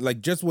like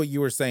just what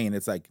you were saying,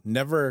 it's like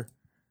never,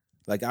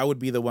 like I would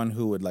be the one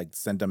who would like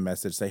send a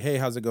message, say, hey,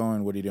 how's it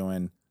going? What are you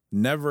doing?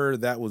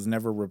 That was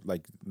never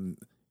like,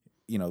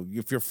 you know,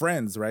 if you're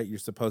friends, right, you're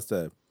supposed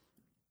to,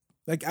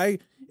 like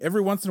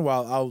every once in a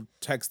while, I'll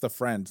text a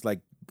friend,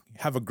 like,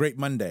 have a great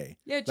Monday.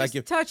 Yeah, just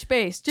like touch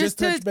base, just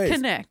to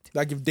connect.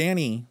 Like if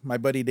Danny, my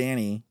buddy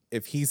Danny,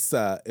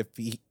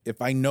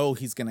 if I know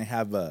he's gonna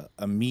have a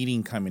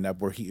meeting coming up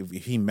where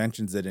if he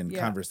mentions it in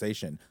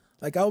conversation,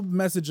 like I'll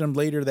message him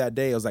later that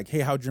day. I was like, hey,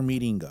 how'd your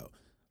meeting go?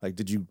 Like,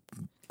 did you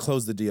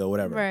close the deal?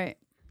 Whatever. Right.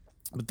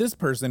 But this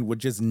person would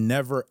just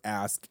never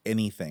ask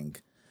anything,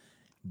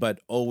 but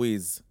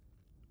always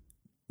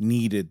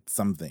needed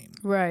something.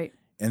 Right.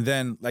 And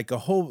then like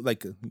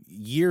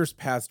years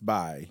passed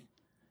by,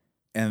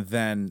 and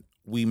then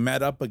we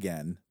met up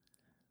again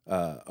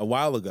a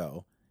while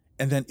ago.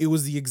 And then it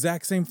was the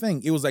exact same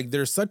thing. It was like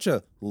there's such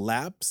a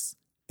lapse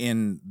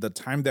in the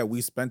time that we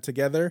spent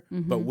together.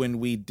 Mm-hmm. But when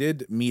we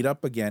did meet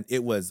up again,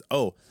 it was,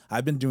 oh,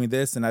 I've been doing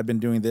this and I've been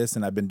doing this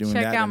and I've been doing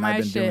that and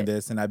I've been doing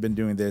this and I've been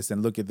doing this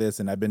and look at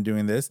this and I've been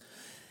doing this.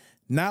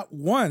 Not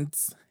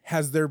once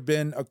has there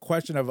been a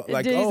question of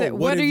like,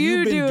 what have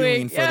you been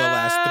doing for the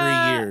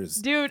last 3 years?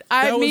 Dude,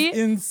 that was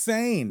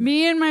insane.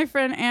 Me and my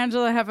friend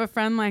Angela have a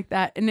friend like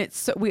that. And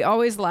we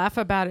always laugh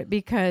about it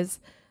because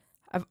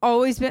I've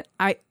always been,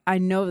 I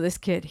know this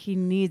kid, he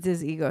needs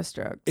his ego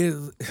stroked.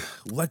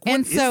 What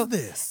is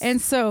this? And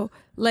so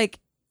like,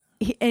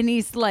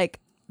 he's like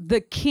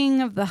the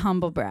king of the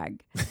humble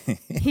brag.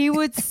 He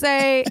would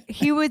say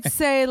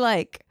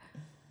like,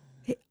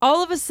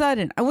 all of a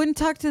sudden, I wouldn't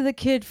talk to the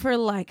kid for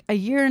like a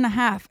year and a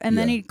half. And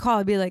then he'd call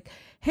and be like,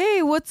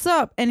 hey, what's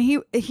up? And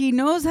he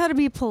knows how to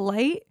be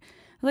polite.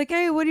 Like,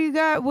 hey, what do you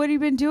got? What have you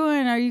been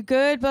doing? Are you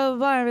good? Blah, blah,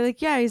 blah. I'm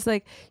like, yeah. He's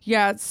like,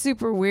 yeah, it's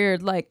super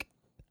weird. Like,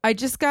 I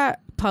just got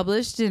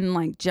published in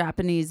like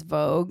Japanese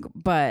Vogue,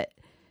 but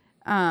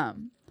they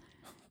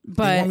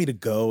want me to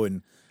go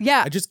and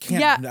I just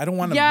can't. I don't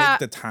want to make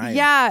the time.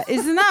 Yeah,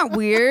 isn't that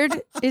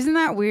weird? Isn't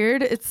that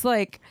weird? It's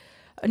like,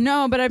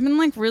 No, but I've been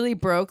like really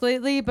broke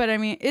lately. But I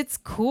mean, it's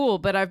cool.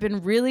 But I've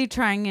been really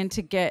trying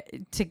to get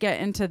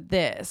into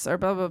this or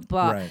blah blah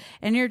blah. Right.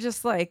 And you're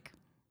just like,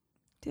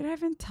 dude, I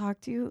haven't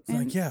talked to you. It's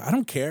like, yeah, I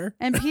don't care.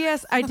 And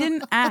P.S. I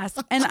didn't ask.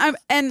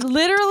 And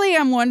literally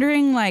I'm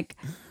wondering like,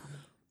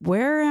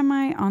 where am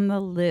I on the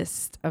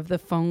list of the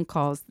phone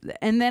calls?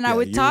 And then I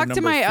would talk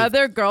to my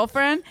other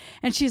girlfriend,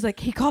 and she's like,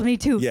 he called me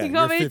too. Yeah, he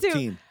called you're me 15.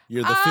 too.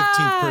 You're the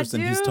 15th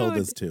person he's told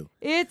dude. this to.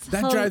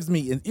 That drives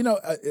me.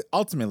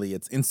 Ultimately,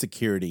 it's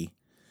insecurity.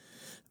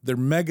 They're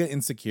mega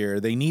insecure.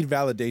 They need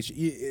validation.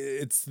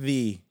 It's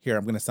here.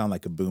 I'm going to sound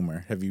like a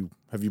boomer. Have you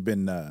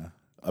been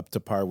up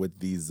to par with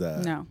these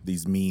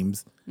these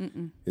memes?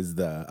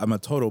 Mm-mm. I'm a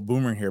total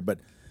boomer here, but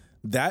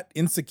that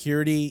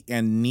insecurity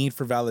and need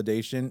for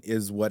validation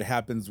is what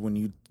happens when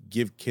you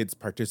give kids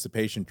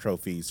participation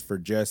trophies for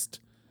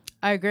just.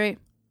 I agree.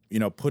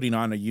 Putting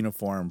on a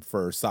uniform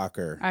for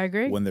soccer. I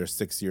agree. When they're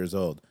 6 years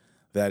old,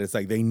 that it's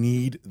like they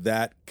need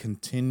that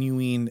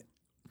continuing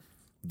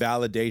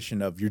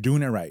validation of you're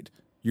doing it right.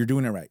 You're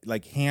doing it right.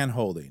 Like hand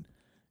holding.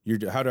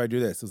 How do I do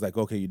this? It's like,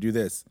 okay, you do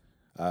this.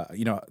 For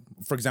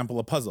example,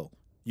 a puzzle.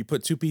 You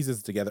put two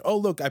pieces together. Oh,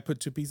 look, I put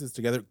two pieces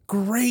together.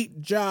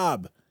 Great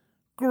job.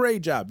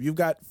 Great job. You've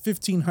got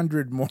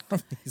 1,500 more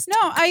of these. No,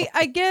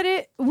 I get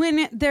it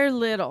when they're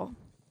little.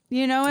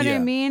 You know what I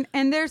mean?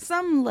 And there's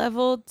some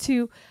level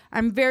to,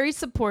 I'm very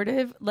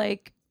supportive.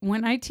 Like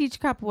when I teach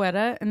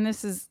capoeira, and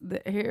this is,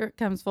 here it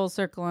comes full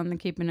circle on the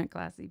keeping it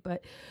classy.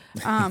 But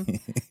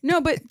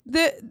no, but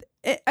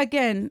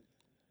again,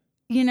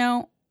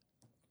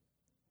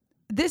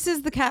 this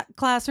is the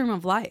classroom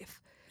of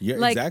life. Yeah,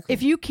 like, exactly.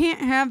 If you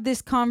can't have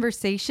this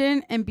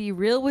conversation and be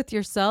real with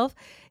yourself,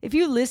 if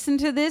you listen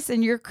to this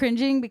and you're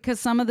cringing because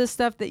some of the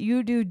stuff that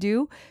you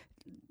do,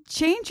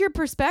 change your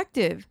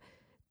perspective.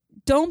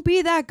 Don't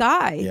be that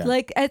guy. Yeah.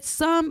 Like at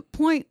some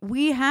point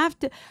we have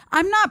to,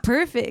 I'm not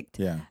perfect.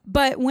 Yeah.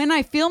 But when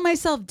I feel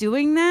myself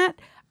doing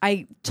that,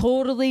 I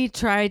totally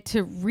try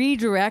to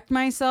redirect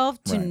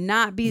myself to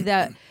not be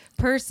that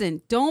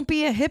person. Don't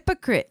be a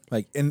hypocrite.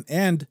 Like,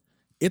 and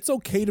it's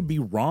okay to be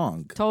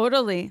wrong.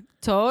 Totally.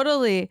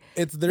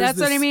 That's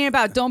what I mean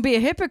about don't be a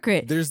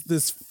hypocrite. There's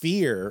this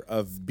fear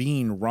of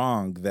being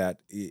wrong that,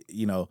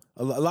 a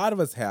lot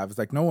of us have. It's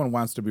like no one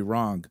wants to be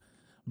wrong.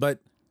 But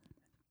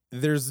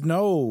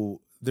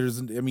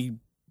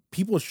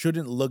people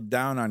shouldn't look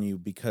down on you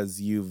because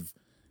you've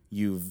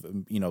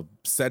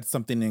said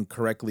something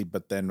incorrectly,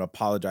 but then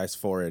apologize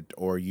for it,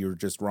 or you're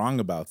just wrong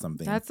about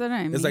something. That's what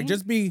I mean. It's like,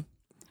 just be,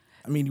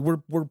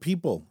 we're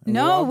people.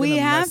 No, we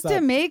have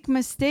to make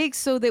mistakes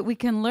so that we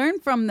can learn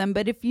from them.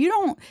 But if you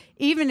don't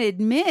even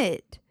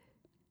admit,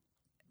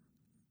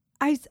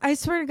 I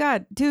swear to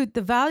God, dude,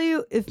 the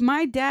value, if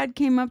my dad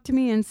came up to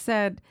me and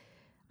said,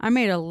 I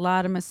made a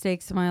lot of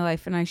mistakes in my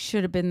life and I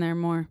should have been there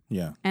more.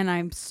 Yeah. And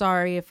I'm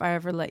sorry if I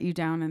ever let you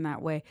down in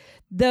that way.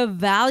 The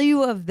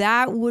value of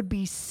that would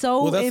be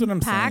so impactful, what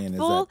I'm saying, is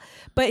that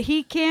but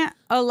he can't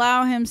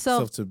allow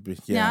himself to be,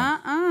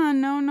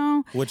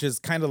 no. Which is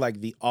kind of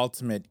like the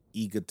ultimate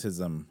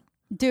egotism.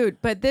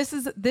 Dude, but this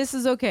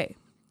is okay.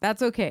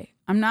 That's okay.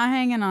 I'm not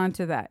hanging on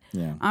to that.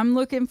 Yeah. I'm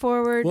looking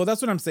forward. Well,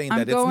 that's what I'm saying.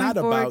 That it's not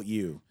about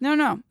you.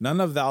 No. None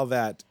of all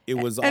that. It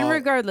was all. And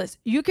regardless,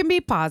 you can be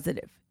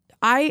positive.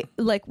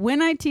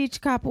 When I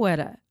teach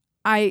capoeira,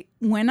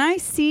 when I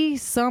see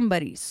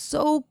somebody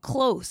so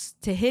close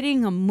to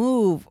hitting a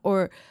move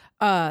or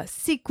a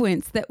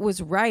sequence that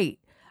was right,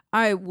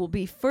 I will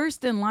be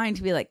first in line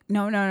to be like,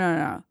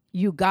 no,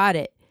 you got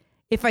it.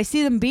 If I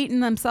see them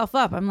beating themselves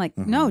up, I'm like,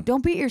 no,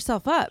 don't beat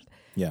yourself up.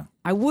 Yeah.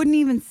 I wouldn't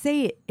even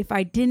say it if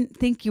I didn't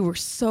think you were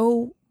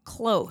so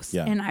close.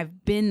 Yeah. And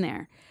I've been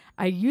there.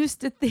 I used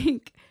to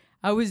think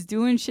I was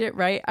doing shit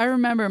right. I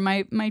remember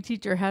my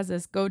teacher has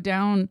us go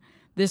down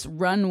this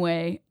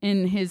runway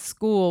in his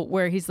school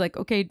where he's like,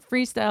 okay,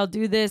 freestyle,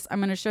 do this. I'm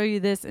going to show you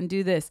this and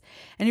do this.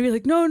 And he'd be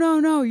like,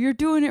 no, you're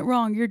doing it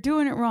wrong. You're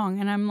doing it wrong.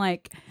 And I'm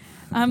like,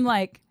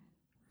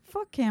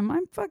 fuck him.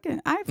 I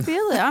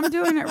feel it. I'm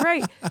doing it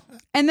right.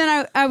 And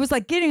then I was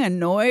like getting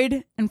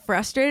annoyed and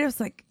frustrated. I was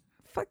like,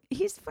 fuck,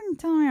 he's fucking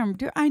telling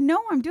me I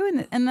know I'm doing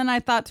it. And then I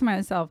thought to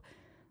myself,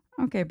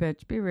 okay,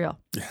 bitch, be real.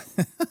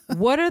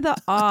 What are the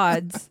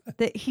odds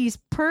that he's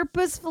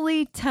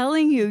purposefully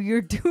telling you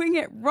you're doing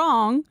it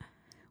wrong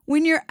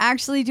when you're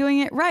actually doing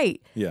it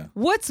right? Yeah.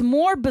 What's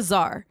more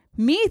bizarre?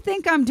 Me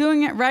think I'm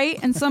doing it right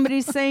and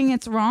somebody's saying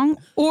it's wrong,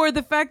 or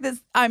the fact that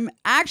I'm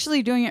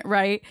actually doing it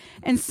right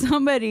and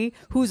somebody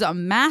who's a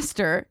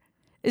master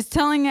is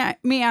telling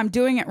me I'm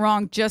doing it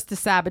wrong just to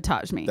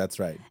sabotage me. That's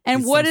right.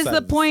 And what is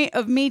the point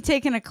of me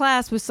taking a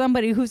class with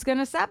somebody who's going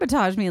to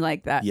sabotage me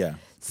like that? Yeah.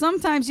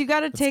 Sometimes you got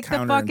to take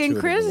the fucking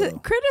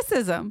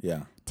criticism.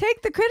 Yeah.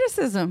 Take the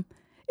criticism.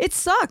 It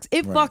sucks.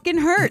 It fucking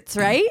hurts,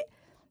 right?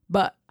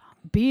 But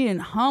being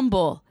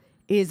humble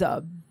is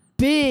a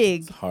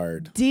big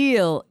hard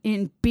deal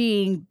in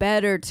being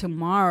better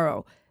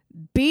tomorrow.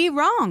 Be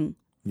wrong.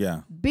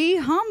 Yeah. Be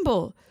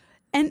humble.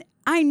 And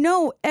I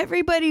know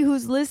everybody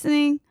who's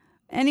listening,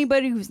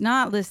 anybody who's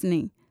not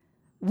listening,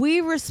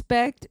 we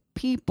respect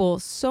people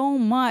so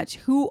much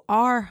who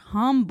are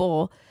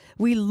humble.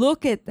 We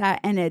look at that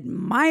and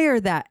admire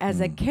that as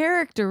a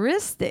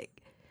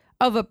characteristic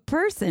of a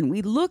person.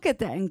 We look at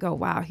that and go,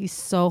 wow, he's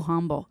so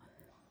humble.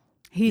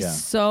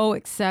 He's so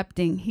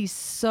accepting. He's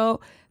so,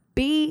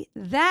 be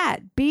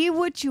that. Be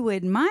what you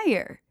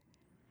admire.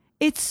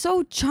 It's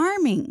so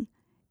charming.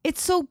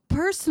 It's so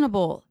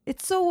personable.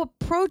 It's so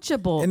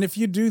approachable. And if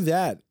you do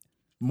that,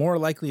 more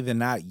likely than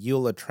not,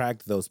 you'll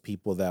attract those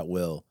people that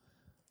will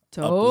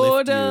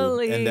uplift you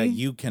and that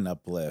you can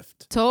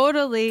uplift.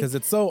 Totally. Because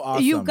it's so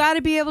awesome. You've got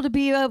to be able to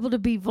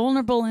be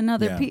vulnerable in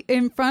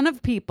in front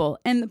of people.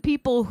 And the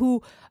people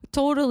who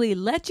totally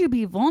let you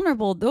be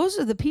vulnerable, those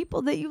are the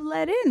people that you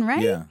let in,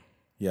 right? Yeah.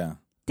 Yeah.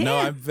 Damn. No,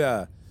 I've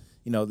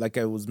like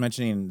I was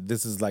mentioning,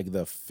 this is like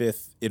the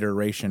 5th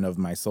iteration of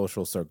my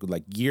social circle,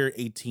 like year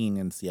 18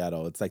 in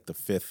Seattle. It's like the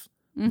 5th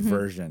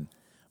version.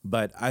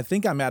 But I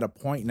think I'm at a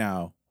point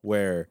now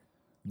where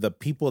the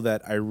people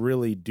that I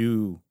really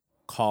do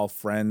call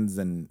friends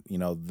and,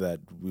 that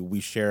we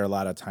share a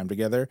lot of time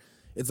together,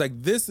 it's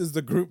like, this is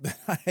the group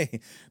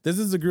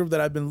that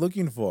I've been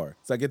looking for.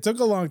 It's like, it took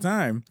a long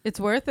time. It's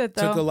worth it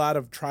though. Took a lot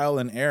of trial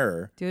and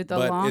error. Dude, the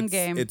long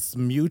game. It's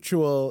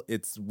mutual.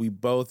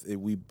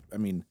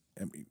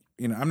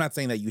 I'm not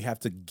saying that you have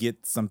to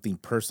get something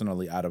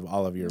personally out of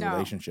all of your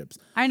relationships.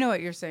 I know what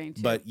you're saying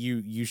too. But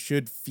you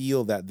should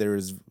feel that there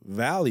is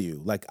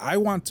value. Like, I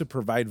want to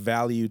provide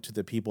value to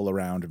the people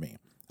around me.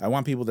 I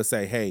want people to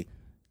say, hey,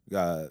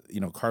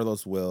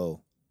 Carlos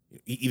will,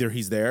 either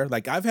he's there.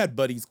 Like, I've had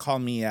buddies call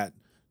me at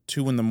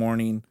 2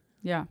 a.m.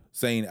 Yeah.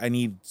 saying, I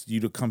need you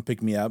to come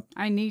pick me up.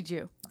 I need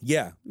you.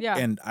 Yeah. Yeah.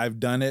 And I've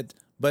done it.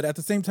 But at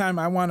the same time,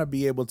 I want to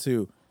be able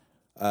to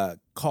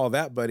call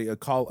that buddy,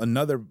 call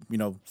another,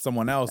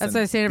 someone else. That's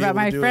what I said about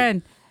my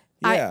friend.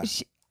 Yeah.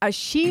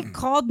 She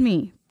called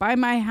me by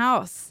my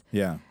house.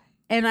 Yeah.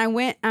 And I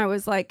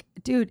was like,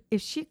 dude,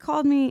 if she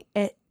called me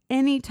at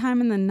any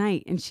time in the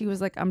night and she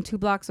was like, I'm 2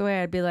 blocks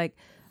away, I'd be like,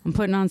 I'm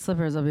putting on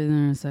slippers. I'll be there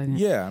in a second.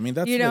 Yeah. I mean,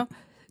 that's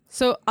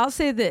So I'll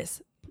say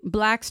this.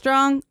 Black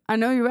Strong, I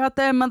know you're out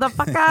there,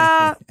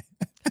 motherfucker.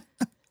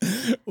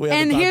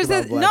 And here's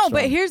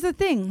here's the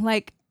thing.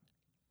 Like,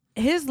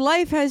 his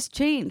life has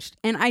changed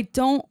and I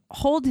don't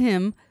hold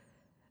him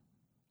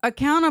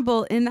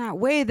accountable in that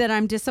way that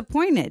I'm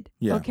disappointed.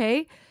 Yeah.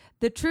 Okay.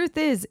 The truth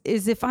is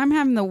if I'm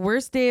having the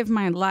worst day of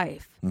my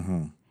life,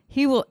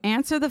 he will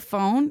answer the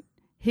phone.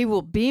 He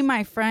will be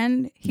my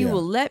friend. He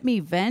will let me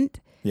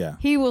vent. Yeah.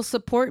 He will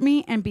support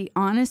me and be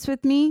honest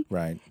with me.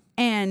 Right.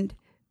 And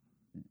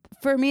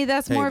for me,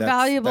 that's more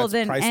valuable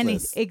than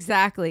priceless.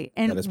 Exactly.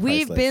 And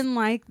we've been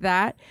like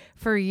that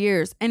for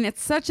years. And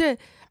it's such a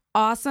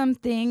awesome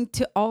thing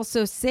to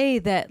also say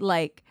that,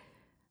 like,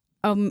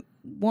 a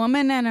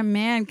woman and a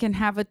man can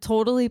have a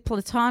totally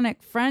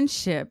platonic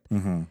friendship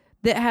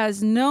that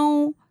has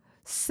no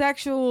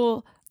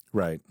sexual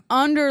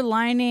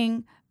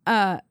underlining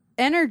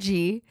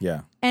energy.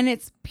 Yeah. And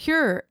it's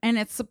pure and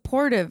it's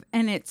supportive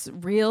and it's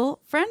real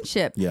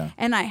friendship. Yeah.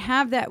 And I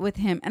have that with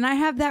him. And I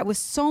have that with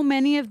so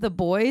many of the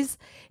boys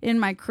in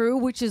my crew,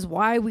 which is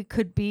why we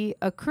could be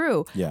a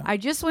crew. Yeah. I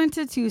just went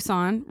to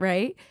Tucson,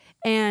 right?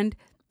 And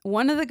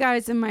one of the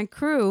guys in my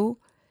crew,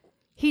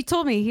 he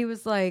told me, he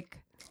was like,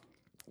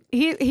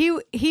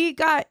 he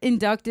got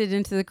inducted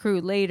into the crew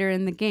later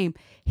in the game.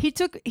 He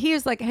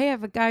was like, hey, I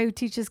have a guy who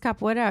teaches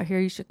capoeira out here.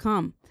 You should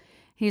come.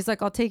 He's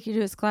like, I'll take you to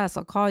his class.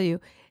 I'll call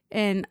you.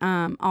 And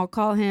I'll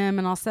call him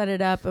and I'll set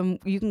it up and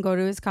you can go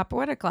to his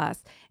capoeira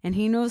class. And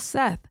he knows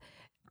Seth.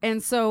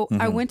 And so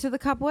I went to the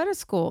capoeira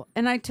school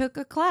and I took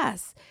a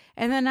class.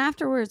 And then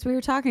afterwards we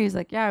were talking. He's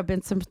like, yeah, I've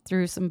been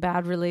through some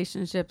bad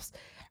relationships.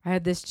 I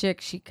had this chick,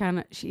 she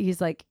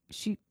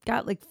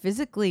got like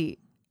physically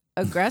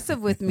aggressive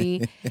with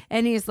me.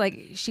 And he's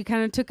like, she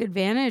kind of took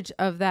advantage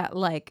of that.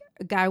 Like,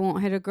 a guy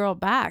won't hit a girl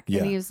back. Yeah.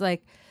 And he was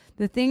like,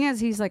 the thing is,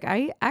 he's like,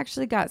 I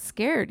actually got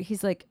scared.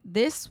 He's like,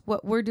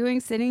 what we're doing,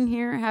 sitting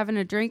here, having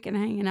a drink and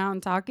hanging out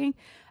and talking,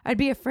 I'd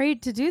be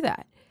afraid to do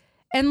that.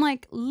 And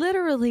like,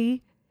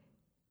 literally,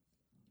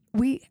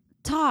 we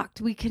talked,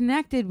 we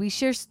connected, we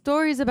shared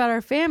stories about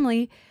our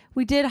family.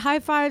 We did high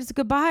fives,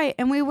 goodbye,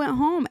 and we went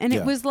home. And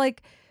it was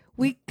like,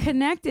 we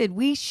connected,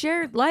 we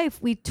shared life,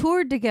 we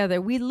toured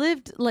together, we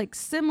lived like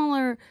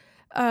similar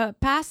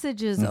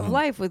passages of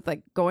life with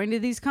like going to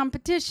these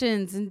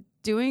competitions and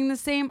doing the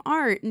same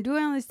art and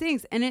doing all these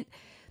things. And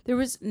there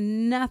was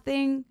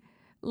nothing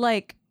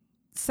like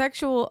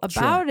sexual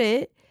about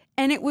it.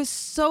 And it was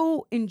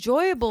so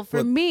enjoyable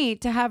for me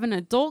to have an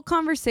adult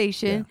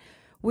conversation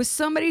with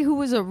somebody who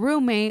was a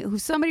roommate,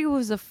 somebody who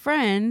was a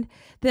friend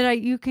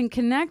that you can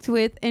connect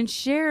with and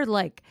share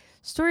like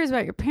stories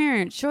about your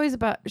parents, stories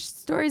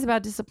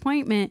about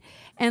disappointment.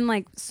 And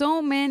like,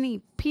 so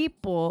many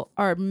people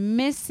are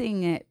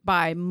missing it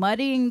by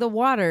muddying the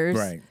waters.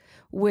 Right.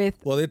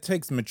 Well, it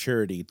takes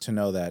maturity to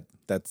know that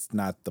that's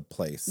not the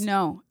place.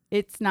 No,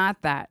 it's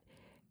not that.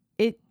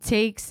 It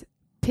takes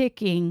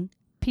picking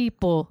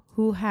people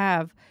who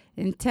have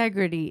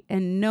integrity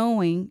and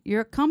knowing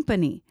your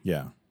company.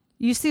 Yeah.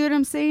 You see what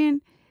I'm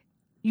saying?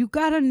 You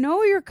got to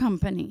know your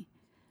company.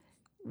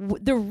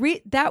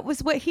 that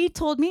was what he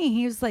told me.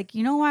 He was like,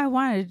 you know why I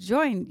wanted to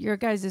join your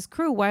guys'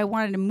 crew, why I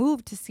wanted to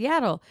move to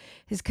Seattle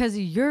is because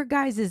of your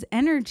guys'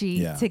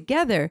 energy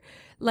together.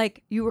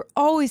 Like, you were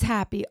always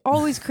happy,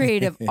 always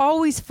creative,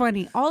 always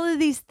funny, all of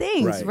these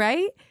things,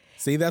 right?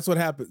 See, that's what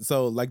happened.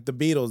 So like the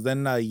Beatles,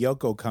 then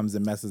Yoko comes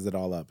and messes it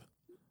all up.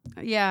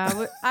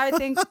 Yeah, I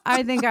think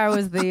I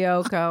was the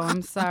Yoko.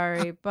 I'm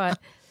sorry, but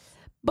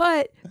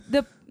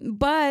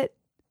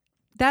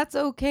that's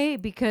okay,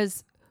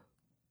 because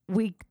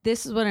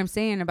this is what I'm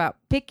saying about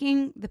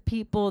picking the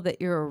people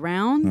that you're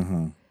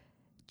around,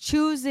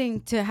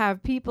 choosing to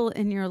have people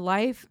in your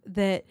life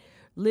that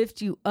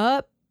lift you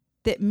up,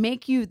 that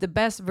make you the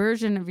best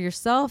version of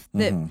yourself,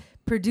 that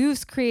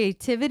produce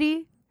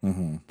creativity.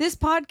 This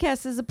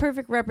podcast is a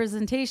perfect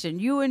representation.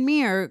 You and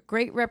me are a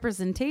great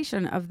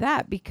representation of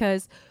that,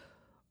 because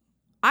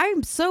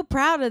I'm so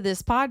proud of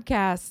this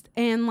podcast.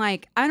 And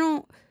like,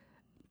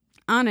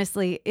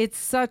 honestly, it's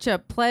such a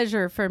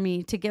pleasure for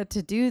me to get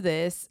to do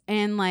this.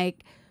 And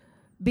like,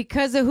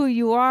 because of who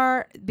you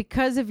are,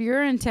 because of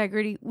your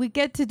integrity, we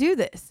get to do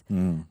this.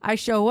 I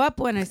show up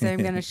when I say I'm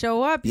going to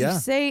show up. You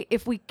say,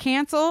 if we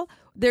cancel,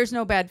 there's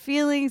no bad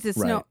feelings. It's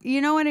no,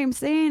 you know what I'm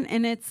saying?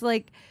 And it's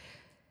like,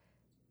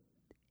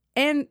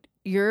 and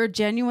you're a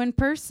genuine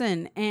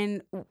person,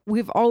 and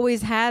we've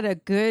always had a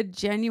good,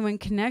 genuine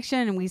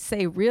connection, and we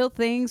say real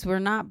things. We're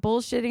not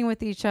bullshitting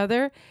with each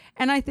other.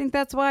 And I think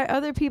that's why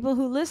other people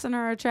who listen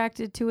are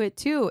attracted to it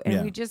too.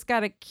 And we just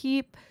got to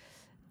keep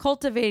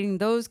cultivating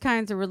those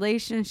kinds of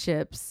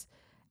relationships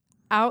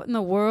out in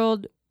the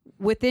world,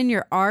 within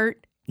your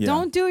art.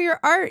 Don't do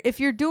your art. If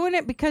you're doing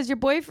it because your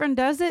boyfriend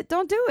does it,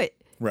 don't do it.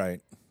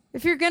 Right.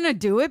 If you're going to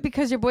do it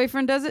because your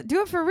boyfriend does it,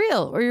 do it for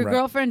real. Or your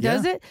girlfriend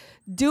does it.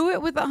 Do it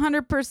with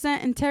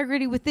 100%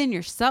 integrity within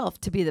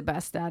yourself to be the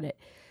best at it.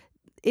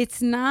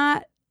 It's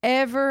not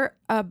ever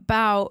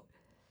about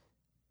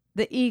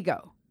the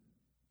ego.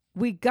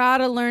 We got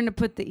to learn to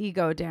put the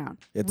ego down.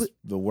 It's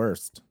the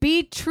worst.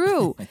 Be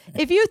true.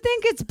 If you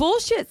think it's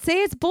bullshit,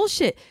 say it's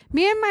bullshit.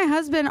 Me and my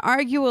husband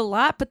argue a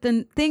lot, but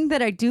the thing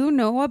that I do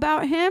know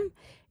about him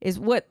is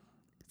what's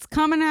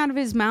coming out of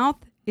his mouth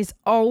is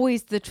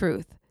always the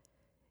truth.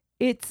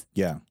 He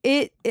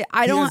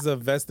has a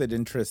vested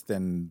interest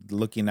in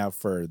looking out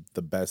for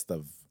the best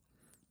of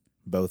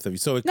both of you.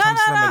 So it comes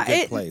from a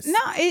good place.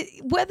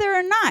 Whether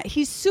or not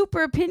he's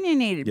super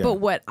opinionated. But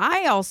what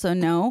I also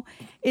know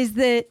is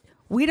that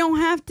we don't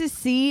have to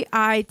see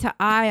eye to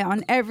eye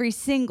on every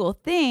single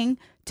thing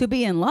to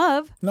be in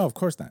love. No, of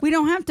course not. We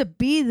don't have to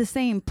be the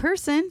same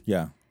person.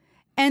 Yeah.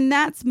 And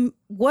that's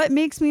what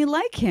makes me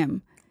like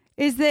him,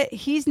 is that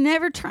he's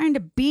never trying to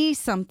be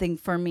something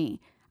for me.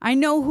 I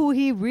know who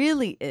he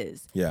really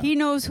is. Yeah. He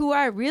knows who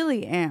I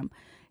really am.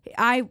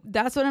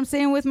 That's what I'm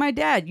saying with my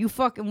dad. You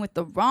fucking with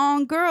the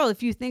wrong girl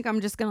if you think I'm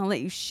just going to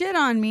let you shit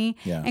on me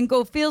and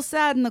go feel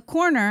sad in the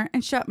corner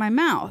and shut my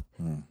mouth.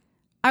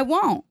 I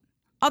won't.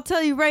 I'll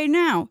tell you right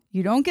now,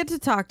 you don't get to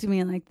talk to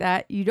me like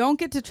that. You don't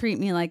get to treat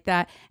me like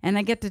that. And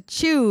I get to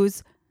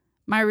choose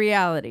my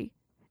reality.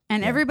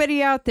 And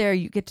everybody out there,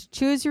 you get to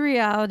choose your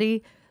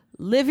reality,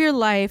 live your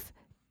life,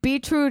 be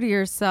true to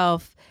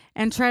yourself,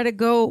 and try to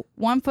go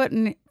one foot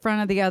in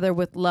front of the other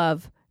with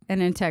love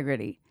and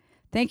integrity.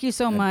 Thank you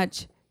so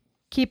much.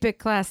 Keep it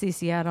classy,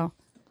 Seattle.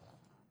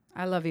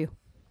 I love you.